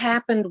actually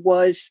happened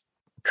was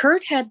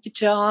Kurt had the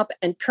job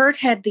and Kurt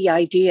had the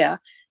idea,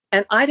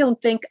 and I don't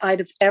think I'd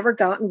have ever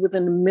gotten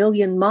within a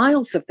million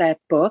miles of that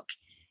book,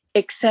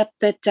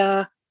 except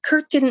that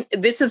Kurt didn't.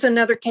 This is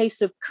another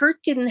case of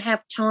Kurt didn't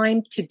have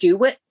time to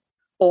do it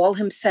all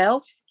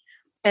himself.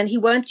 And he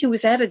went to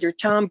his editor,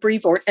 Tom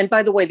Brevoort. And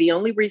by the way, the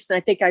only reason I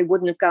think I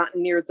wouldn't have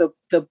gotten near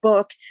the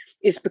book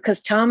is because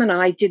Tom and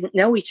I didn't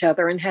know each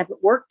other and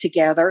hadn't worked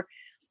together.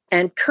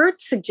 And Kurt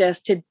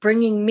suggested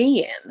bringing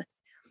me in.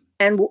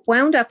 And what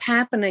wound up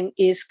happening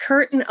is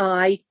Kurt and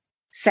I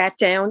sat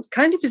down,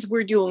 kind of as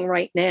we're doing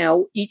right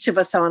now, each of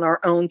us on our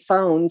own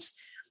phones.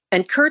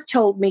 And Kurt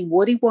told me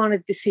what he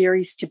wanted the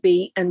series to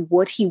be and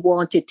what he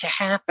wanted to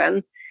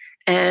happen.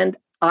 And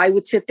I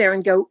would sit there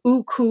and go,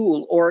 ooh,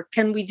 cool, or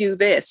can we do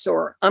this?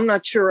 Or I'm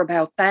not sure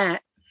about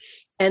that.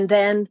 And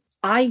then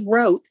I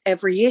wrote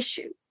every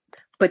issue.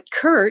 But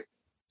Kurt,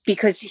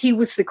 because he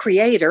was the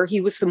creator, he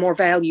was the more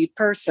valued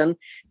person,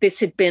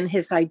 this had been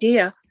his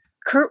idea,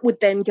 Kurt would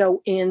then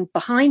go in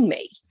behind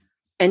me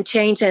and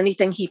change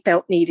anything he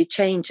felt needed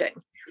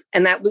changing.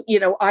 And that was,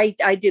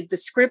 I did the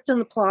script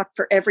and the plot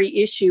for every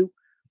issue,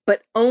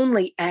 but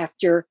only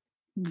after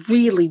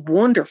really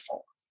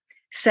wonderful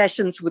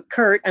sessions with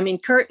Kurt. I mean,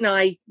 Kurt and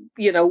I,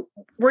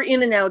 we're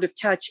in and out of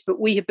touch,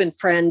 but we have been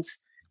friends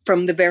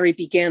from the very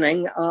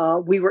beginning.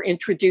 We were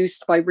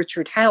introduced by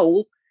Richard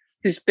Howell,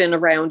 who's been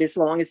around as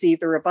long as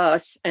either of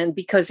us. And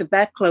because of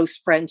that close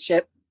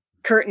friendship,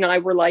 Kurt and I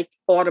were like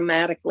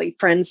automatically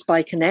friends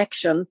by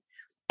connection.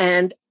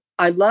 And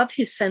I love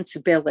his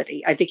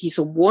sensibility. I think he's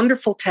a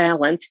wonderful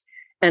talent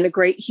and a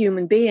great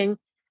human being.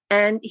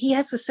 And he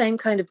has the same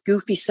kind of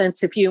goofy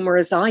sense of humor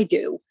as I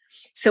do.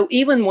 So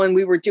even when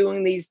we were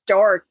doing these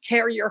dark,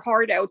 tear your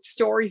heart out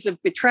stories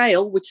of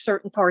betrayal, which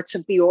certain parts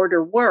of the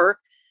Order were,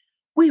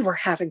 we were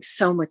having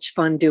so much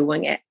fun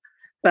doing it.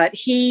 But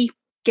he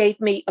gave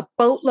me a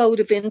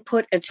boatload of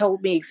input and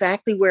told me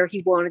exactly where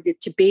he wanted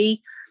it to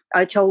be.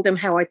 I told him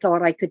how I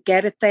thought I could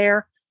get it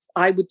there.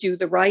 I would do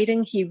the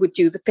writing, he would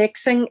do the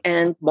fixing,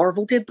 and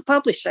Marvel did the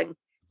publishing,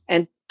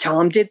 and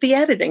Tom did the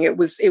editing. It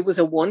was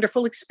a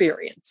wonderful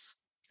experience.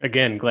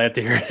 Again, glad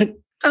to hear it.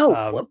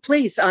 Well,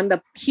 please. I'm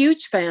a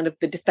huge fan of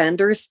the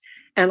Defenders,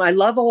 and I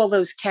love all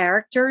those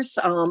characters.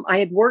 I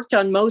had worked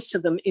on most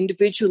of them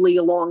individually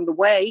along the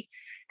way,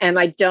 and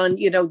I'd done,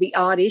 the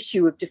odd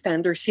issue of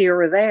Defenders here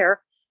or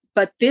there.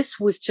 But this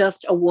was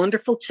just a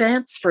wonderful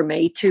chance for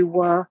me to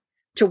work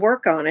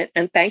on it.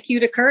 And thank you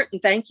to Kurt, and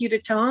thank you to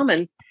Tom,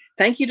 and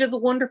thank you to the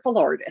wonderful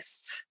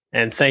artists.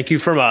 And thank you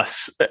from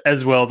us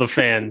as well, the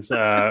fans.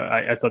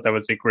 I thought that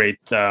was a great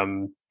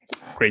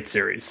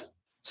series.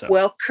 So.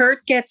 Well,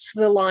 Kurt gets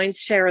the lion's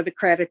share of the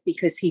credit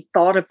because he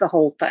thought of the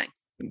whole thing.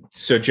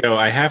 So, Joe,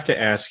 I have to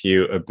ask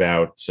you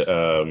about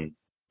the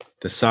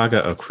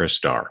saga of Chris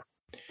Starr.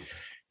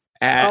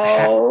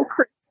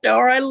 Chris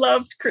Starr. I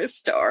loved Chris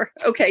Starr.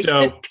 Okay.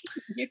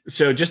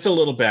 So just a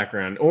little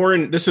background.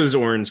 This is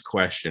Oren's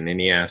question, and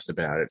he asked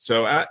about it.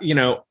 So, I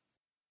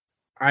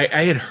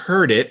had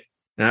heard it,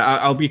 and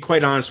I'll be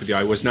quite honest with you.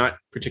 I was not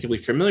particularly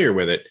familiar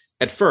with it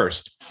at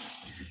first.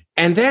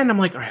 And then I'm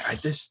like,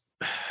 this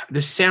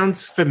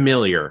sounds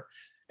familiar.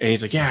 And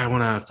he's like, yeah, I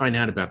want to find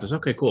out about this.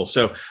 Okay, cool.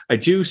 So I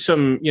do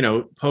some,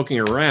 poking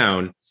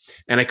around,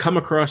 and I come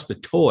across the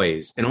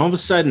toys, and all of a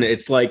sudden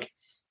it's like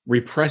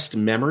repressed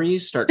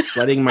memories start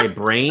flooding my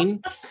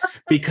brain,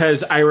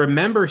 because I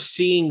remember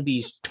seeing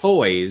these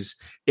toys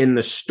in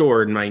the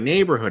store in my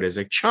neighborhood as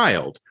a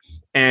child.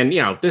 And,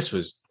 this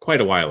was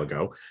quite a while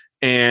ago.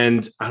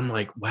 And I'm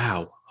like,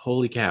 wow,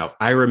 holy cow.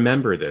 I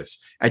remember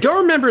this. I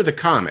don't remember the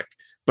comic,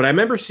 but I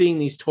remember seeing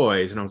these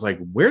toys, and I was like,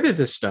 where did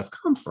this stuff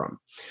come from?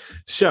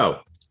 So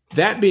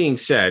that being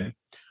said,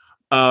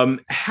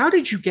 how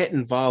did you get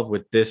involved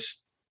with this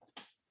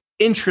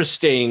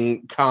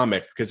interesting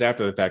comic? Because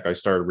after the fact, I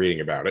started reading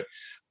about it.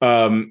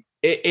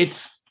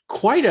 It's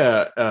quite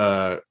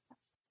an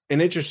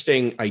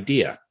interesting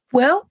idea.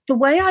 Well, the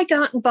way I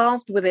got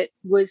involved with it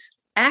was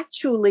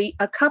actually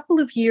a couple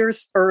of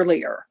years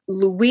earlier.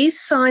 Louise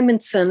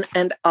Simonson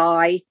and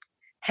I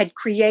had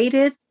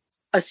created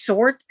a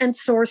sword and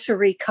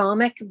sorcery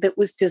comic that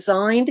was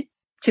designed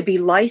to be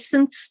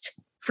licensed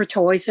for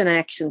toys and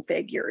action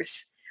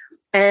figures.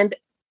 And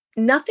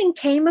nothing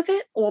came of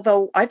it,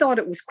 although I thought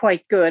it was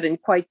quite good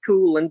and quite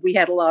cool, and we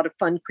had a lot of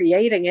fun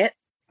creating it.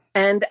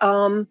 And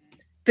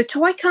the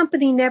toy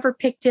company never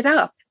picked it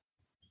up.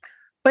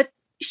 But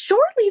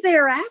shortly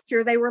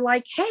thereafter, they were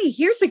like, hey,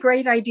 here's a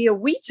great idea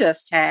we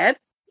just had.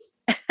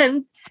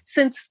 And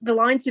since the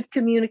lines of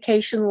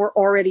communication were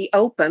already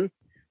open,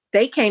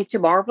 they came to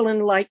Marvel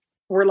and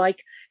were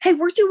like, hey,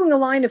 we're doing a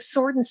line of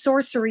sword and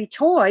sorcery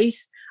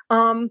toys.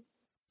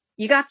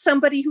 You got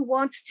somebody who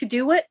wants to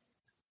do it?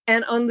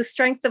 And on the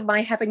strength of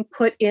my having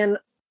put in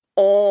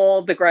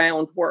all the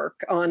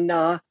groundwork on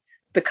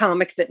the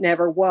comic that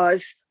never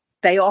was,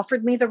 they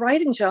offered me the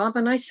writing job.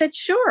 And I said,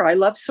 sure, I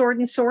love sword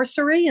and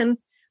sorcery. And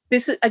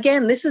this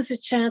is a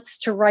chance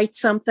to write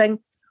something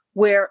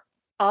where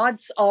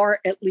odds are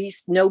at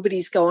least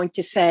nobody's going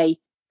to say,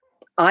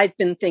 I've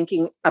been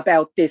thinking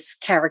about this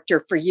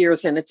character for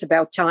years, and it's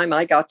about time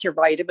I got to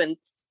write him. And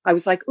I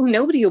was like, oh,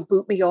 nobody will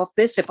boot me off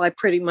this if I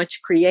pretty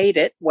much create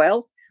it.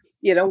 Well,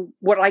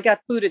 what I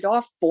got booted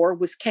off for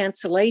was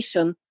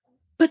cancellation.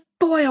 But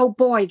boy, oh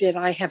boy, did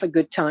I have a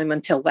good time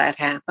until that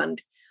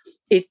happened.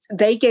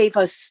 They gave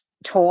us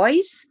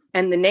toys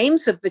and the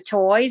names of the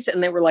toys,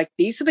 and they were like,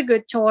 these are the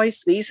good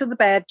toys, these are the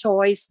bad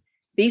toys.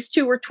 These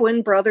two are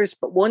twin brothers,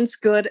 but one's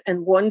good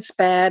and one's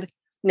bad.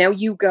 Now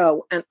you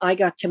go. And I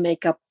got to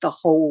make up the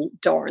whole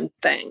darn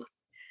thing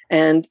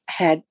and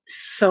had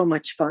so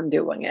much fun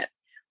doing it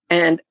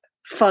and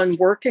fun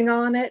working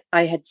on it.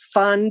 I had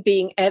fun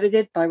being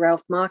edited by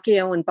Ralph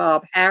Macchio and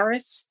Bob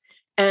Harris.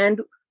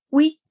 And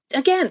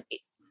I've got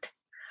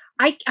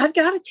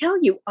to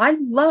tell you, I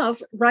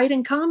love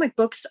writing comic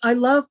books. I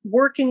love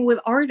working with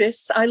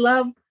artists. I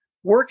love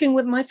working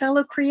with my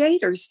fellow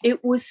creators.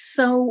 It was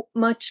so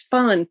much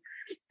fun.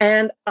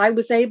 And I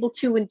was able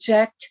to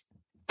inject,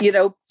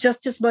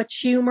 just as much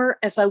humor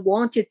as I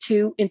wanted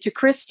to into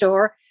Chris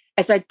Starr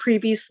as I'd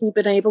previously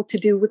been able to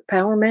do with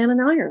Power Man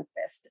and Iron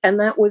Fist. And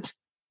that was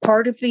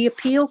part of the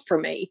appeal for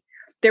me.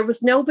 There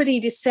was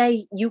nobody to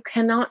say, you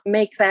cannot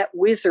make that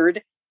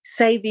wizard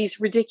say these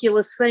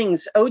ridiculous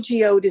things.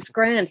 Ogeode is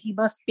grand. He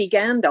must be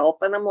Gandalf.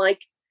 And I'm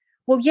like,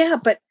 well, yeah,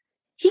 but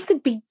he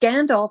could be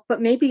Gandalf,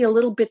 but maybe a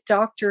little bit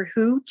Doctor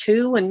Who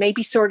too, and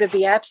maybe sort of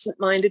the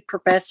absent-minded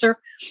professor.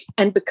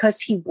 And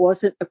because he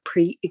wasn't a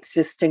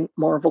pre-existing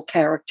Marvel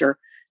character,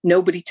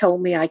 nobody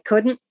told me I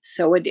couldn't,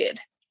 so I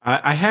did.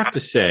 I have to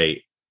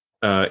say,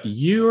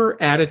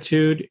 your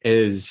attitude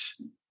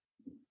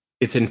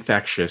it's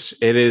infectious.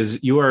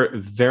 You are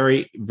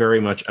very,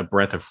 very much a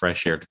breath of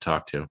fresh air to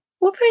talk to.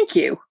 Well, thank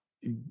you.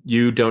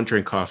 You don't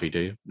drink coffee, do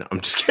you? No,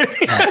 I'm just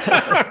kidding.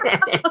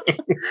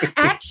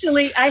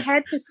 Actually, I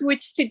had to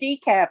switch to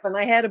decaf, and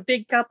I had a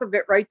big cup of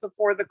it right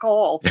before the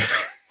call.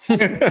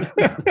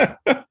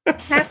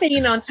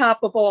 Caffeine on top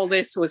of all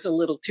this was a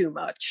little too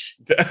much.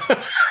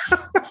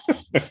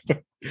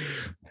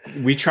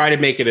 We try to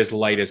make it as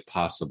light as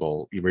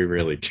possible. We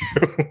really do.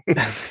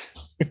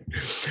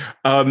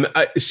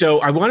 So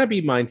I want to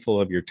be mindful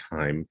of your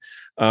time.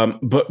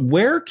 But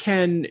where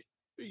can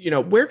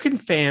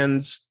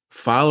fans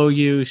follow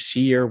you,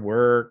 see your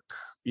work,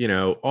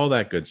 all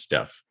that good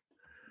stuff?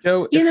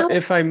 Joe,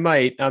 if I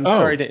might, I'm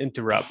sorry to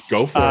interrupt.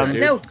 Go for it.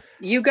 Dude. No,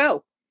 you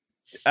go.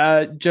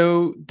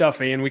 Joe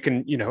Duffy, and we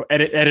can,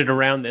 edit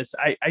around this.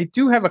 I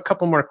do have a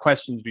couple more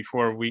questions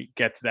before we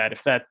get to that.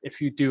 If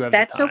you do have,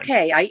 that's the time.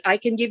 Okay. I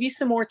can give you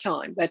some more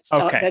time. That's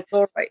okay. That's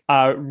all right.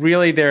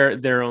 Really, there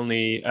are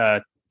only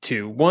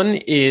two. One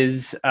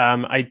is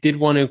I did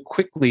want to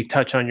quickly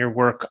touch on your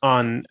work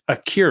on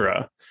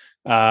Akira,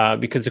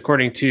 because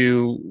according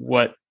to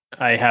what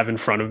I have in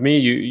front of me.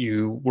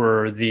 You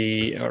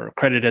were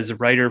credited as a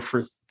writer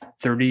for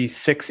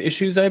 36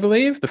 issues, I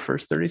believe, the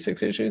first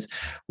 36 issues.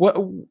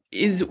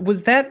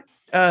 Was that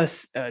a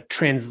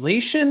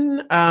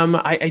translation?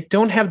 I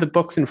don't have the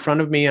books in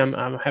front of me.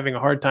 I'm having a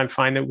hard time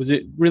finding it. Was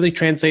it really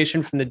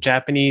translation from the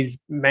Japanese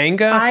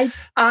manga?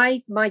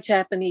 My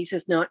Japanese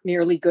is not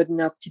nearly good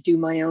enough to do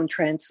my own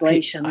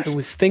translations. I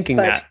was thinking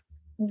that.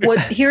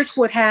 Here's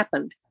what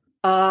happened.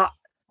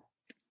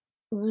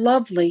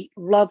 Lovely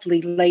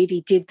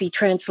lady did the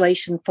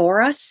translation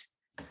for us.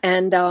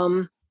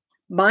 And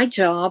my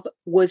job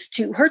was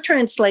her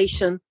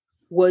translation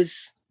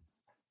was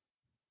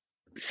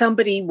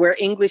somebody where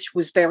English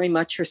was very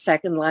much her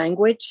second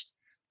language.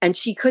 And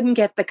she couldn't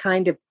get the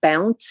kind of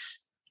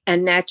bounce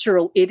and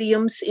natural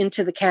idioms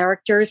into the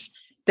characters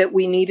that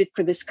we needed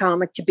for this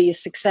comic to be a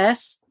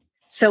success.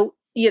 So,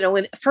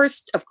 and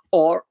first of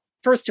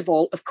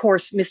all, of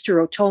course,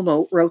 Mr.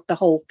 Otomo wrote the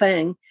whole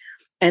thing.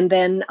 And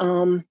then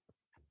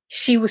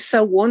she was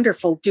so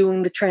wonderful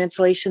doing the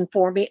translation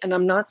for me. And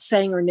I'm not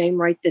saying her name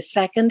right this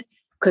second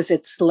because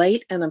it's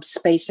late and I'm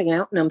spacing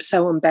out and I'm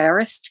so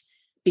embarrassed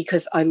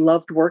because I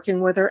loved working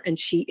with her and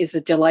she is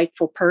a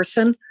delightful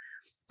person.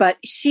 But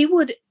she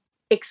would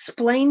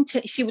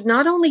she would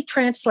not only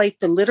translate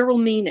the literal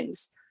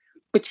meanings,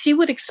 but she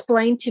would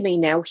explain to me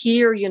now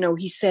here,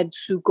 he said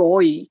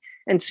sugoi,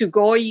 and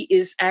sugoi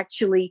is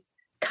actually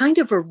kind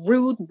of a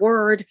rude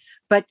word,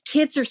 but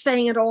kids are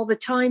saying it all the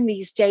time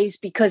these days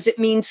because it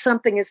means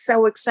something is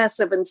so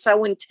excessive and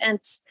so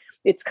intense.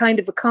 It's kind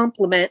of a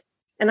compliment.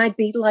 And I'd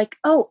be like,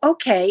 oh,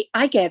 okay,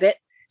 I get it.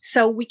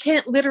 So we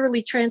can't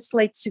literally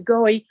translate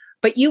sugoi,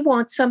 but you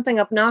want something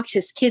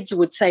obnoxious kids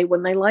would say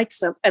when they like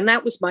something. And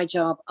that was my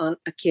job on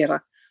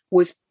Akira,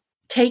 was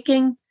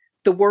taking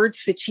the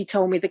words that she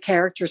told me the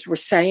characters were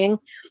saying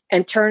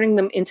and turning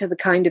them into the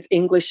kind of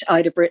English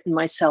I'd have written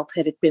myself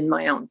had it been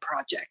my own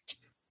project.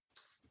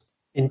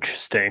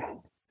 Interesting.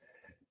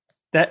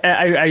 That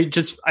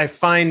I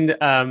find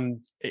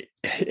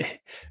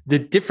the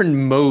different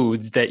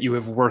modes that you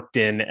have worked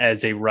in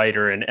as a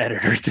writer and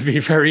editor to be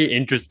very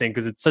interesting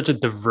because it's such a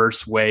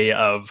diverse way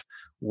of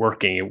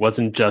working. It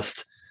wasn't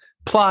just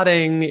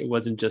plotting, it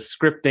wasn't just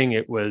scripting.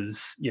 It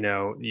was,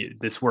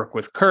 this work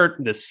with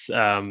Kurt, this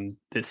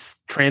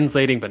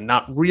translating, but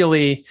not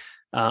really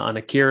on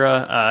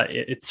Akira.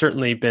 It's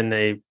certainly been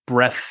a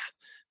breadth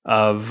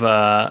of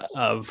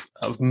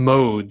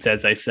modes,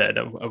 as I said,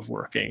 of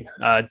working.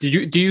 Do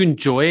you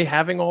enjoy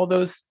having all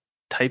those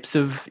types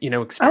of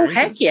experiences? Oh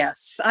heck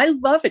yes, I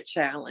love a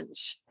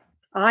challenge.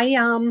 I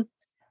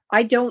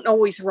don't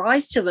always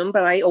rise to them,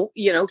 but I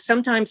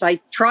sometimes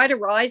I try to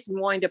rise and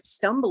wind up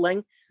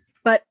stumbling.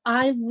 But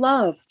I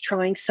love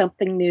trying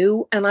something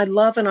new, and I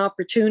love an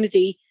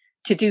opportunity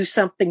to do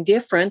something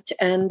different.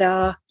 And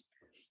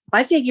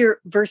I figure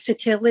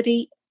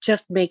versatility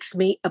just makes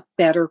me a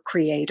better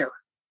creator.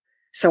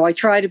 So I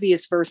try to be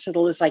as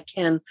versatile as I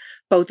can,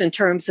 both in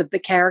terms of the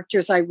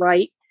characters I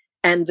write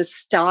and the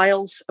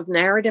styles of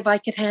narrative I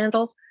could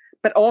handle,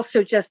 but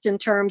also just in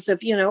terms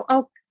of,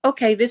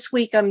 okay, this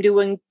week I'm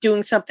doing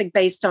something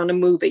based on a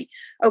movie.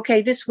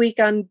 Okay, this week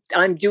I'm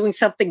doing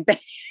something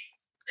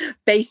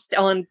based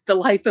on the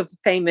life of a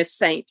famous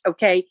saint.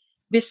 Okay,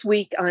 this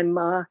week I'm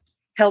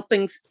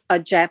helping a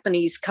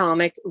Japanese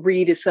comic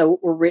read as though it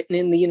were written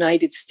in the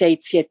United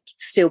States, yet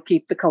still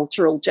keep the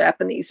cultural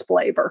Japanese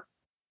flavor.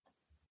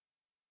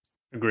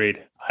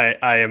 Agreed.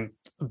 I am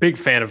a big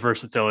fan of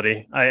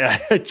versatility.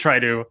 I try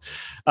to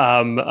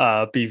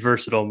be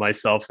versatile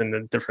myself in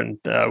the different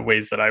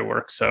ways that I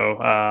work. So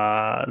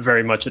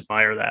very much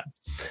admire that.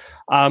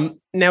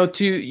 Now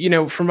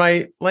for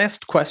my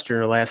last question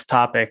or last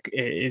topic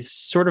is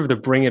sort of to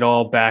bring it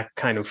all back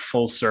kind of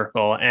full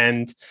circle.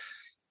 And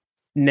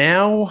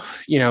now,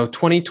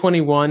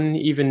 2021,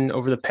 even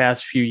over the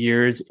past few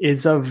years,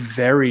 is a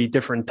very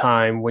different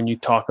time when you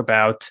talk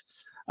about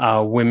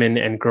women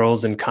and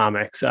girls in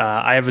comics.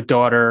 I have a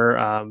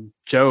daughter.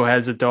 Joe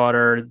has a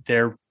daughter.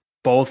 They're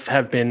both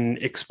have been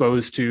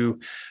exposed to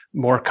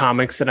more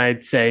comics than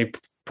I'd say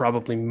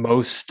probably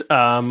most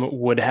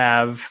would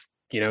have,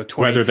 20,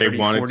 whether 30, they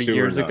wanted 40 to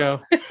years or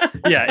ago.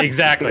 Yeah,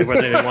 exactly.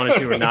 Whether they wanted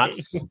to or not.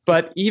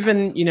 But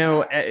even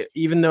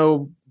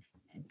though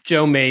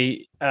Joe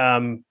may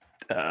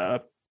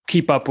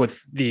keep up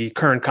with the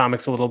current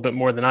comics a little bit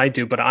more than I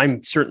do, but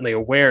I'm certainly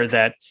aware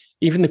that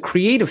even the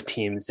creative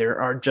teams,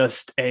 there are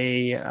just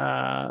a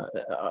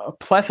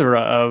plethora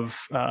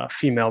of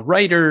female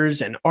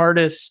writers and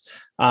artists,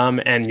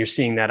 and you're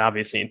seeing that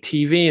obviously in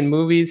TV and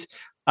movies.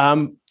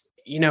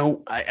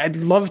 I'd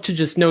love to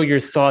just know your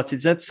thoughts.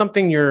 Is that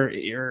something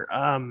you're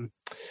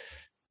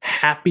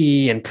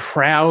happy and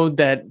proud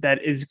that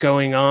is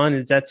going on?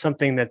 Is that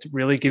something that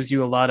really gives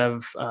you a lot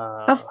of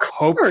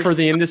hope for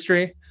the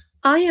industry?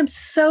 I am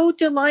so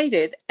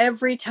delighted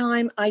every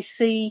time I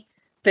see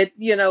that,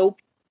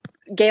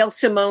 Gail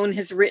Simone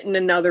has written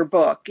another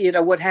book,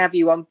 what have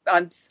you. I'm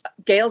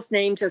Gail's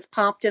name just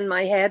popped in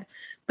my head,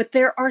 but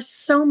there are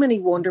so many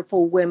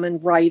wonderful women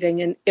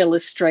writing and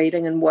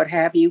illustrating and what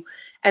have you.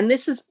 And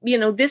this is,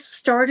 this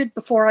started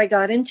before I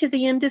got into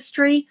the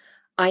industry.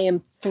 I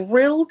am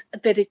thrilled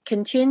that it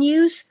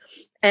continues.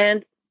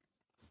 And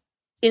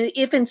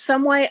if in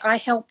some way I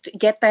helped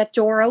get that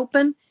door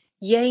open,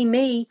 yay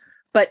me.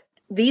 But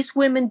these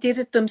women did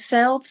it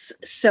themselves,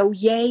 so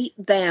yay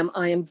them.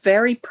 I am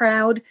very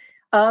proud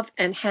of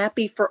and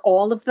happy for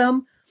all of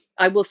them.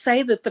 I will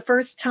say that the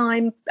first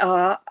time,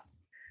 oh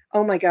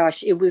my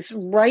gosh, it was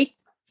right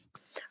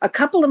a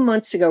couple of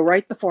months ago,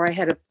 right before I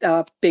had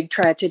a big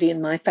tragedy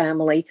in my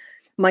family.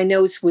 My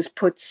nose was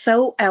put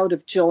so out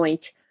of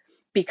joint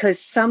because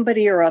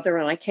somebody or other,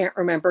 and I can't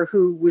remember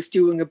who, was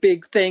doing a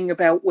big thing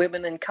about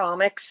women in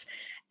comics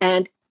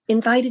and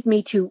invited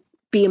me to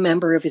be a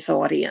member of his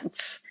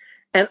audience.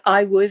 And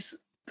I was,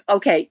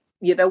 okay,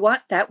 you know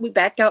what?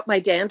 That got my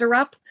dander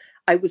up.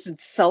 I was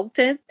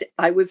insulted.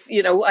 I was,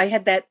 I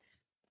had that,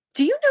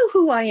 do you know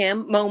who I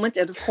am moment?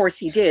 And of course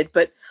he did.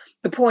 But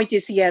the point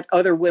is he had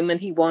other women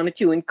he wanted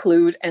to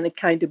include, and it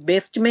kind of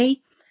miffed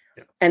me.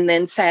 Yeah. And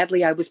then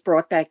sadly, I was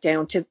brought back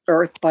down to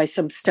earth by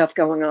some stuff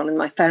going on in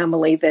my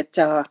family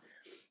that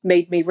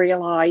made me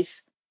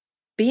realize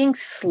being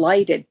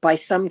slighted by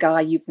some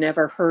guy you've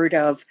never heard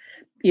of,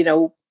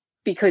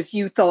 because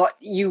you thought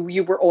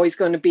you were always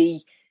going to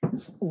be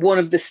one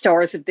of the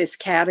stars of this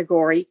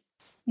category.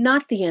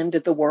 Not the end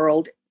of the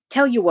world.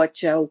 Tell you what,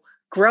 Joe,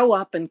 grow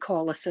up and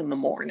call us in the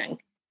morning.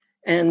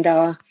 And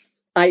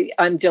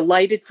I'm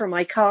delighted for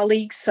my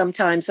colleagues.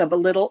 Sometimes I'm a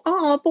little,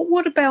 but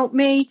what about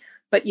me?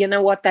 But you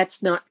know what?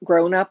 That's not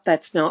grown up.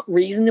 That's not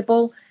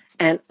reasonable.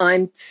 And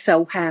I'm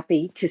so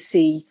happy to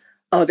see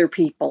other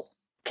people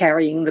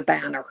carrying the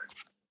banner.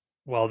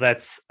 Well,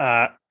 that's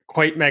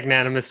quite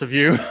magnanimous of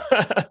you.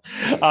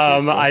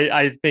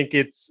 I think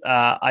it's,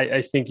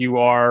 I think you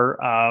are,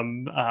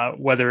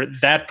 whether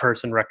that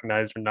person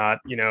recognized or not,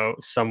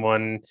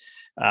 someone,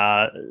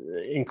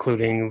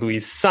 including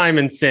Louise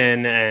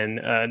Simonson and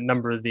a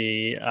number of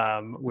the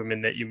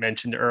women that you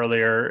mentioned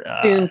earlier.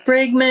 June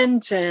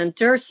Brigman, Jan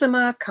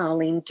Dursema,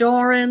 Colleen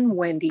Doran,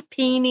 Wendy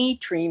Peeney,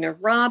 Trina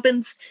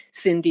Robbins,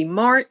 Cindy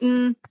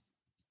Martin.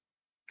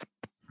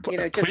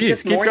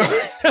 Just more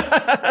names.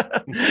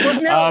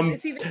 Well, no,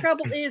 see, the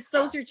trouble is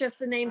those are just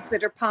the names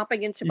that are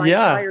popping into my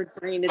tired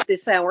brain at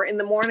this hour. In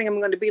the morning, I'm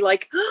going to be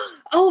like,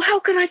 oh, how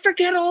could I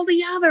forget all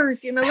the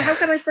others? How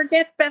could I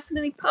forget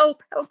Bethany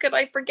Pope? How could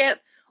I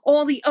forget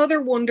all the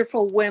other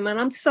wonderful women?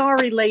 I'm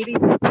sorry, lady.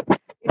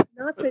 It's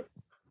not that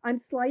I'm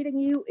slighting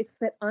you. It's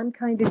that I'm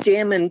kind of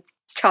dim and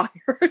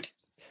tired.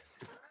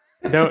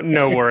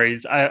 No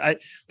worries.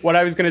 What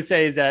I was going to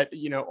say is that,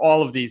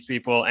 all of these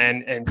people,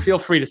 and feel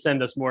free to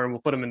send us more and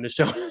we'll put them in the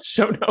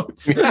show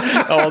notes.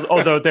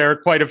 Although there are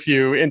quite a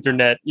few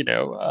internet,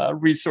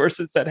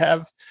 resources that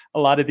have a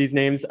lot of these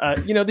names.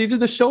 These are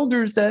the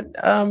shoulders that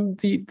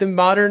the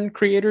modern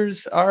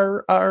creators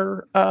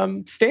are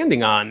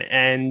standing on.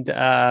 And,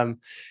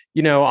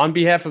 on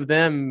behalf of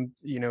them,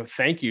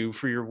 thank you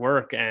for your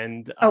work.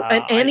 And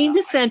and Annie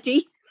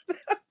DeCenti.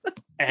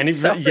 Annie,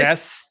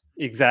 yes,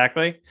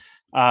 exactly.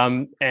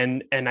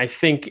 And I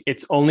think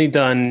it's only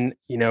done,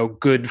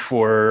 good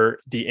for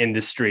the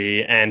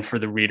industry and for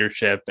the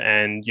readership,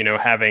 and,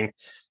 having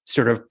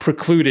sort of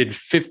precluded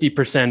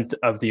 50%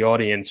 of the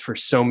audience for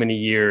so many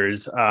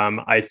years.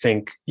 I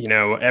think,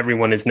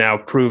 everyone is now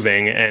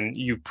proving, and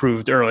you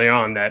proved early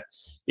on, that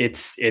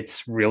it's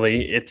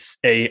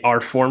a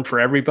art form for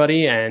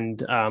everybody.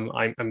 And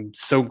I'm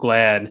so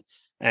glad,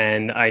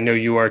 and I know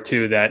you are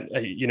too, that,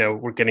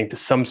 we're getting to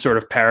some sort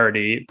of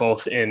parody,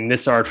 both in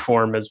this art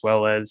form as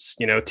well as,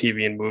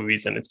 TV and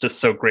movies. And it's just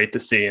so great to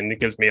see. And it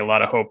gives me a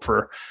lot of hope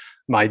for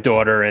my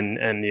daughter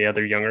and the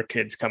other younger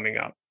kids coming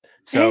up.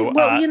 So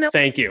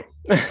thank you.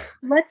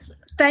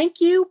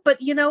 Thank you. But,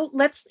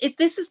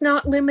 this is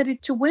not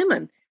limited to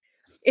women.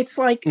 It's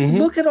like,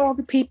 look at all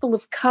the people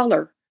of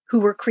color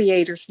who are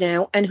creators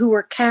now and who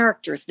are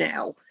characters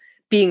now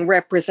being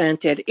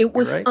represented. It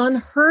was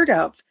unheard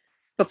of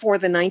before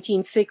the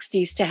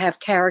 1960s to have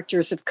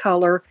characters of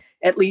color,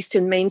 at least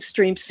in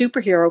mainstream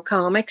superhero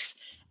comics.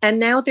 And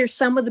now they're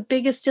some of the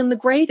biggest and the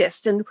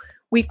greatest. And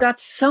we've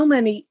got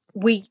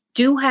we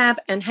do have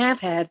and have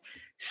had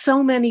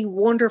so many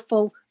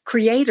wonderful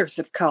creators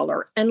of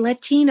color and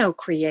Latino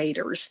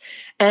creators.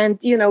 And,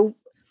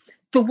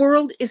 the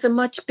world is a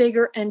much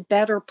bigger and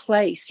better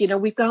place.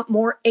 We've got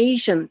more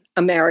Asian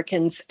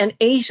Americans and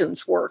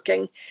Asians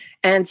working.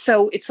 And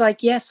so it's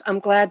like, yes, I'm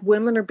glad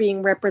women are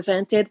being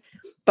represented,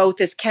 both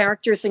as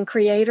characters and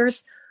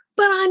creators,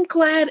 but I'm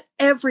glad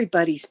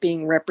everybody's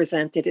being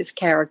represented as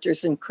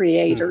characters and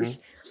creators.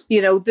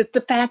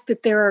 The fact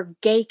that there are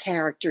gay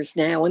characters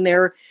now, and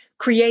there are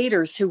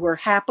creators who are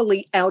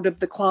happily out of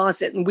the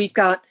closet. And we've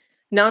got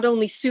not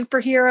only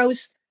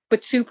superheroes,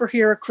 but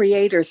superhero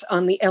creators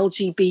on the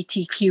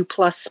LGBTQ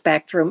plus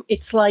spectrum.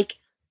 It's like,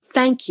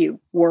 thank you,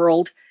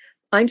 world.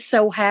 I'm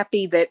so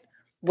happy that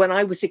when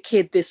I was a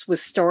kid, this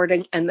was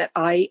starting, and that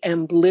I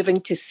am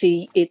living to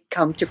see it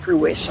come to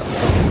fruition.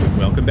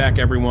 Welcome back,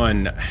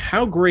 everyone.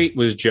 How great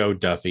was Jo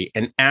Duffy?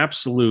 An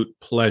absolute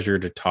pleasure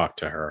to talk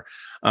to her.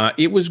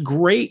 It was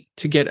great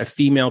to get a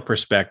female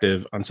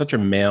perspective on such a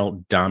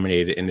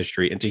male-dominated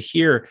industry, and to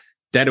hear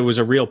that it was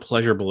a real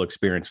pleasurable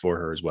experience for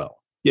her as well.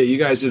 Yeah, you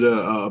guys did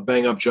a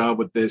bang up job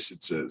with this.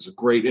 It's a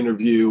great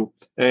interview,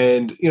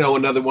 and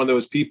another one of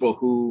those people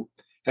who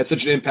had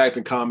such an impact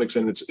in comics,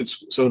 and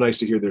it's so nice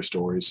to hear their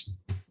stories.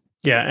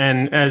 Yeah,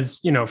 and as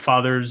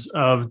fathers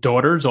of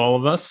daughters, all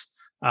of us,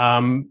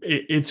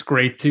 it's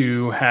great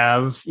to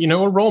have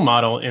a role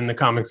model in the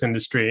comics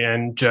industry,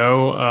 and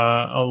Jo,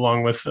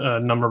 along with a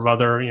number of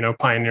other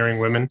pioneering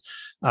women,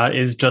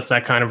 is just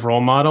that kind of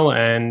role model.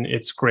 And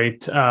it's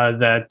great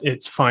that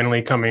it's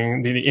finally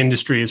coming. The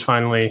industry is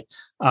finally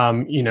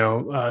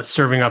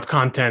serving up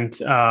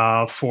content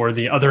for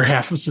the other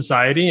half of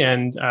society,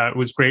 and it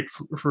was great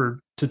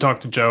to talk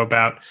to Jo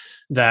about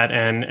that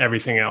and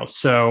everything else.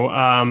 So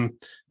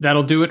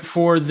that'll do it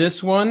for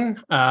this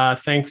one.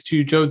 Thanks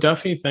to Jo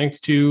Duffy.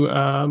 Thanks to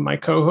my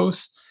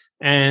co-hosts.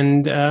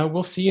 And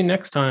we'll see you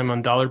next time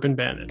on Dollar Bin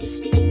Bandits.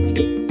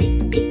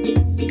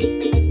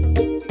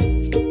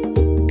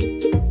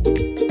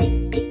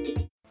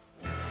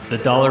 The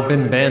Dollar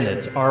Bin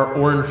Bandits are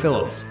Oren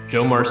Phillips,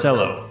 Joe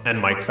Marcello,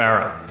 and Mike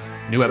Farah.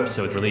 New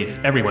episodes release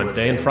every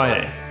Wednesday and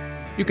Friday.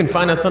 You can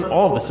find us on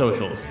all of the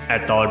socials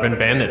at Dollar Bin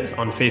Bandits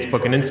on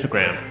Facebook and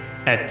Instagram,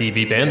 at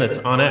DB Bandits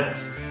on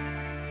X.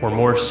 For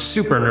more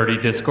super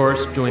nerdy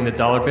discourse, join the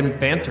Dollar Bin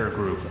Banter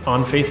group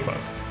on Facebook.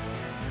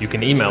 You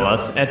can email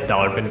us at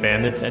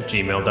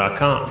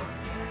dollarbinbandits@gmail.com.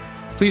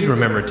 Please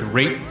remember to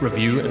rate,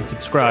 review, and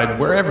subscribe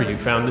wherever you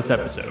found this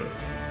episode.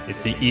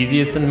 It's the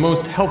easiest and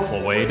most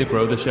helpful way to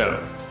grow the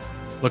show.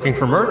 Looking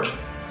for merch?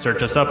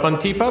 Search us up on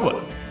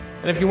TeePublic.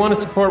 And if you want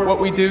to support what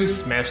we do,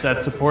 smash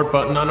that support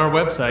button on our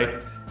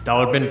website,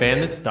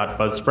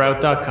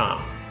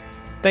 dollarbinbandits.buzzsprout.com.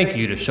 Thank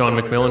you to Sean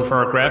McMillan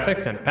for our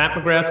graphics and Pat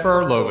McGrath for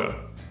our logo.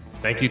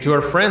 Thank you to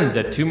our friends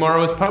at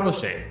Tomorrow is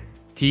Publishing,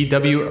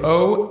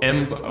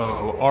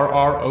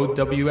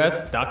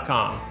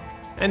 TWOMORROWS.com.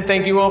 And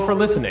thank you all for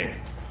listening.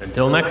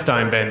 Until next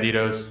time,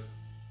 Banditos.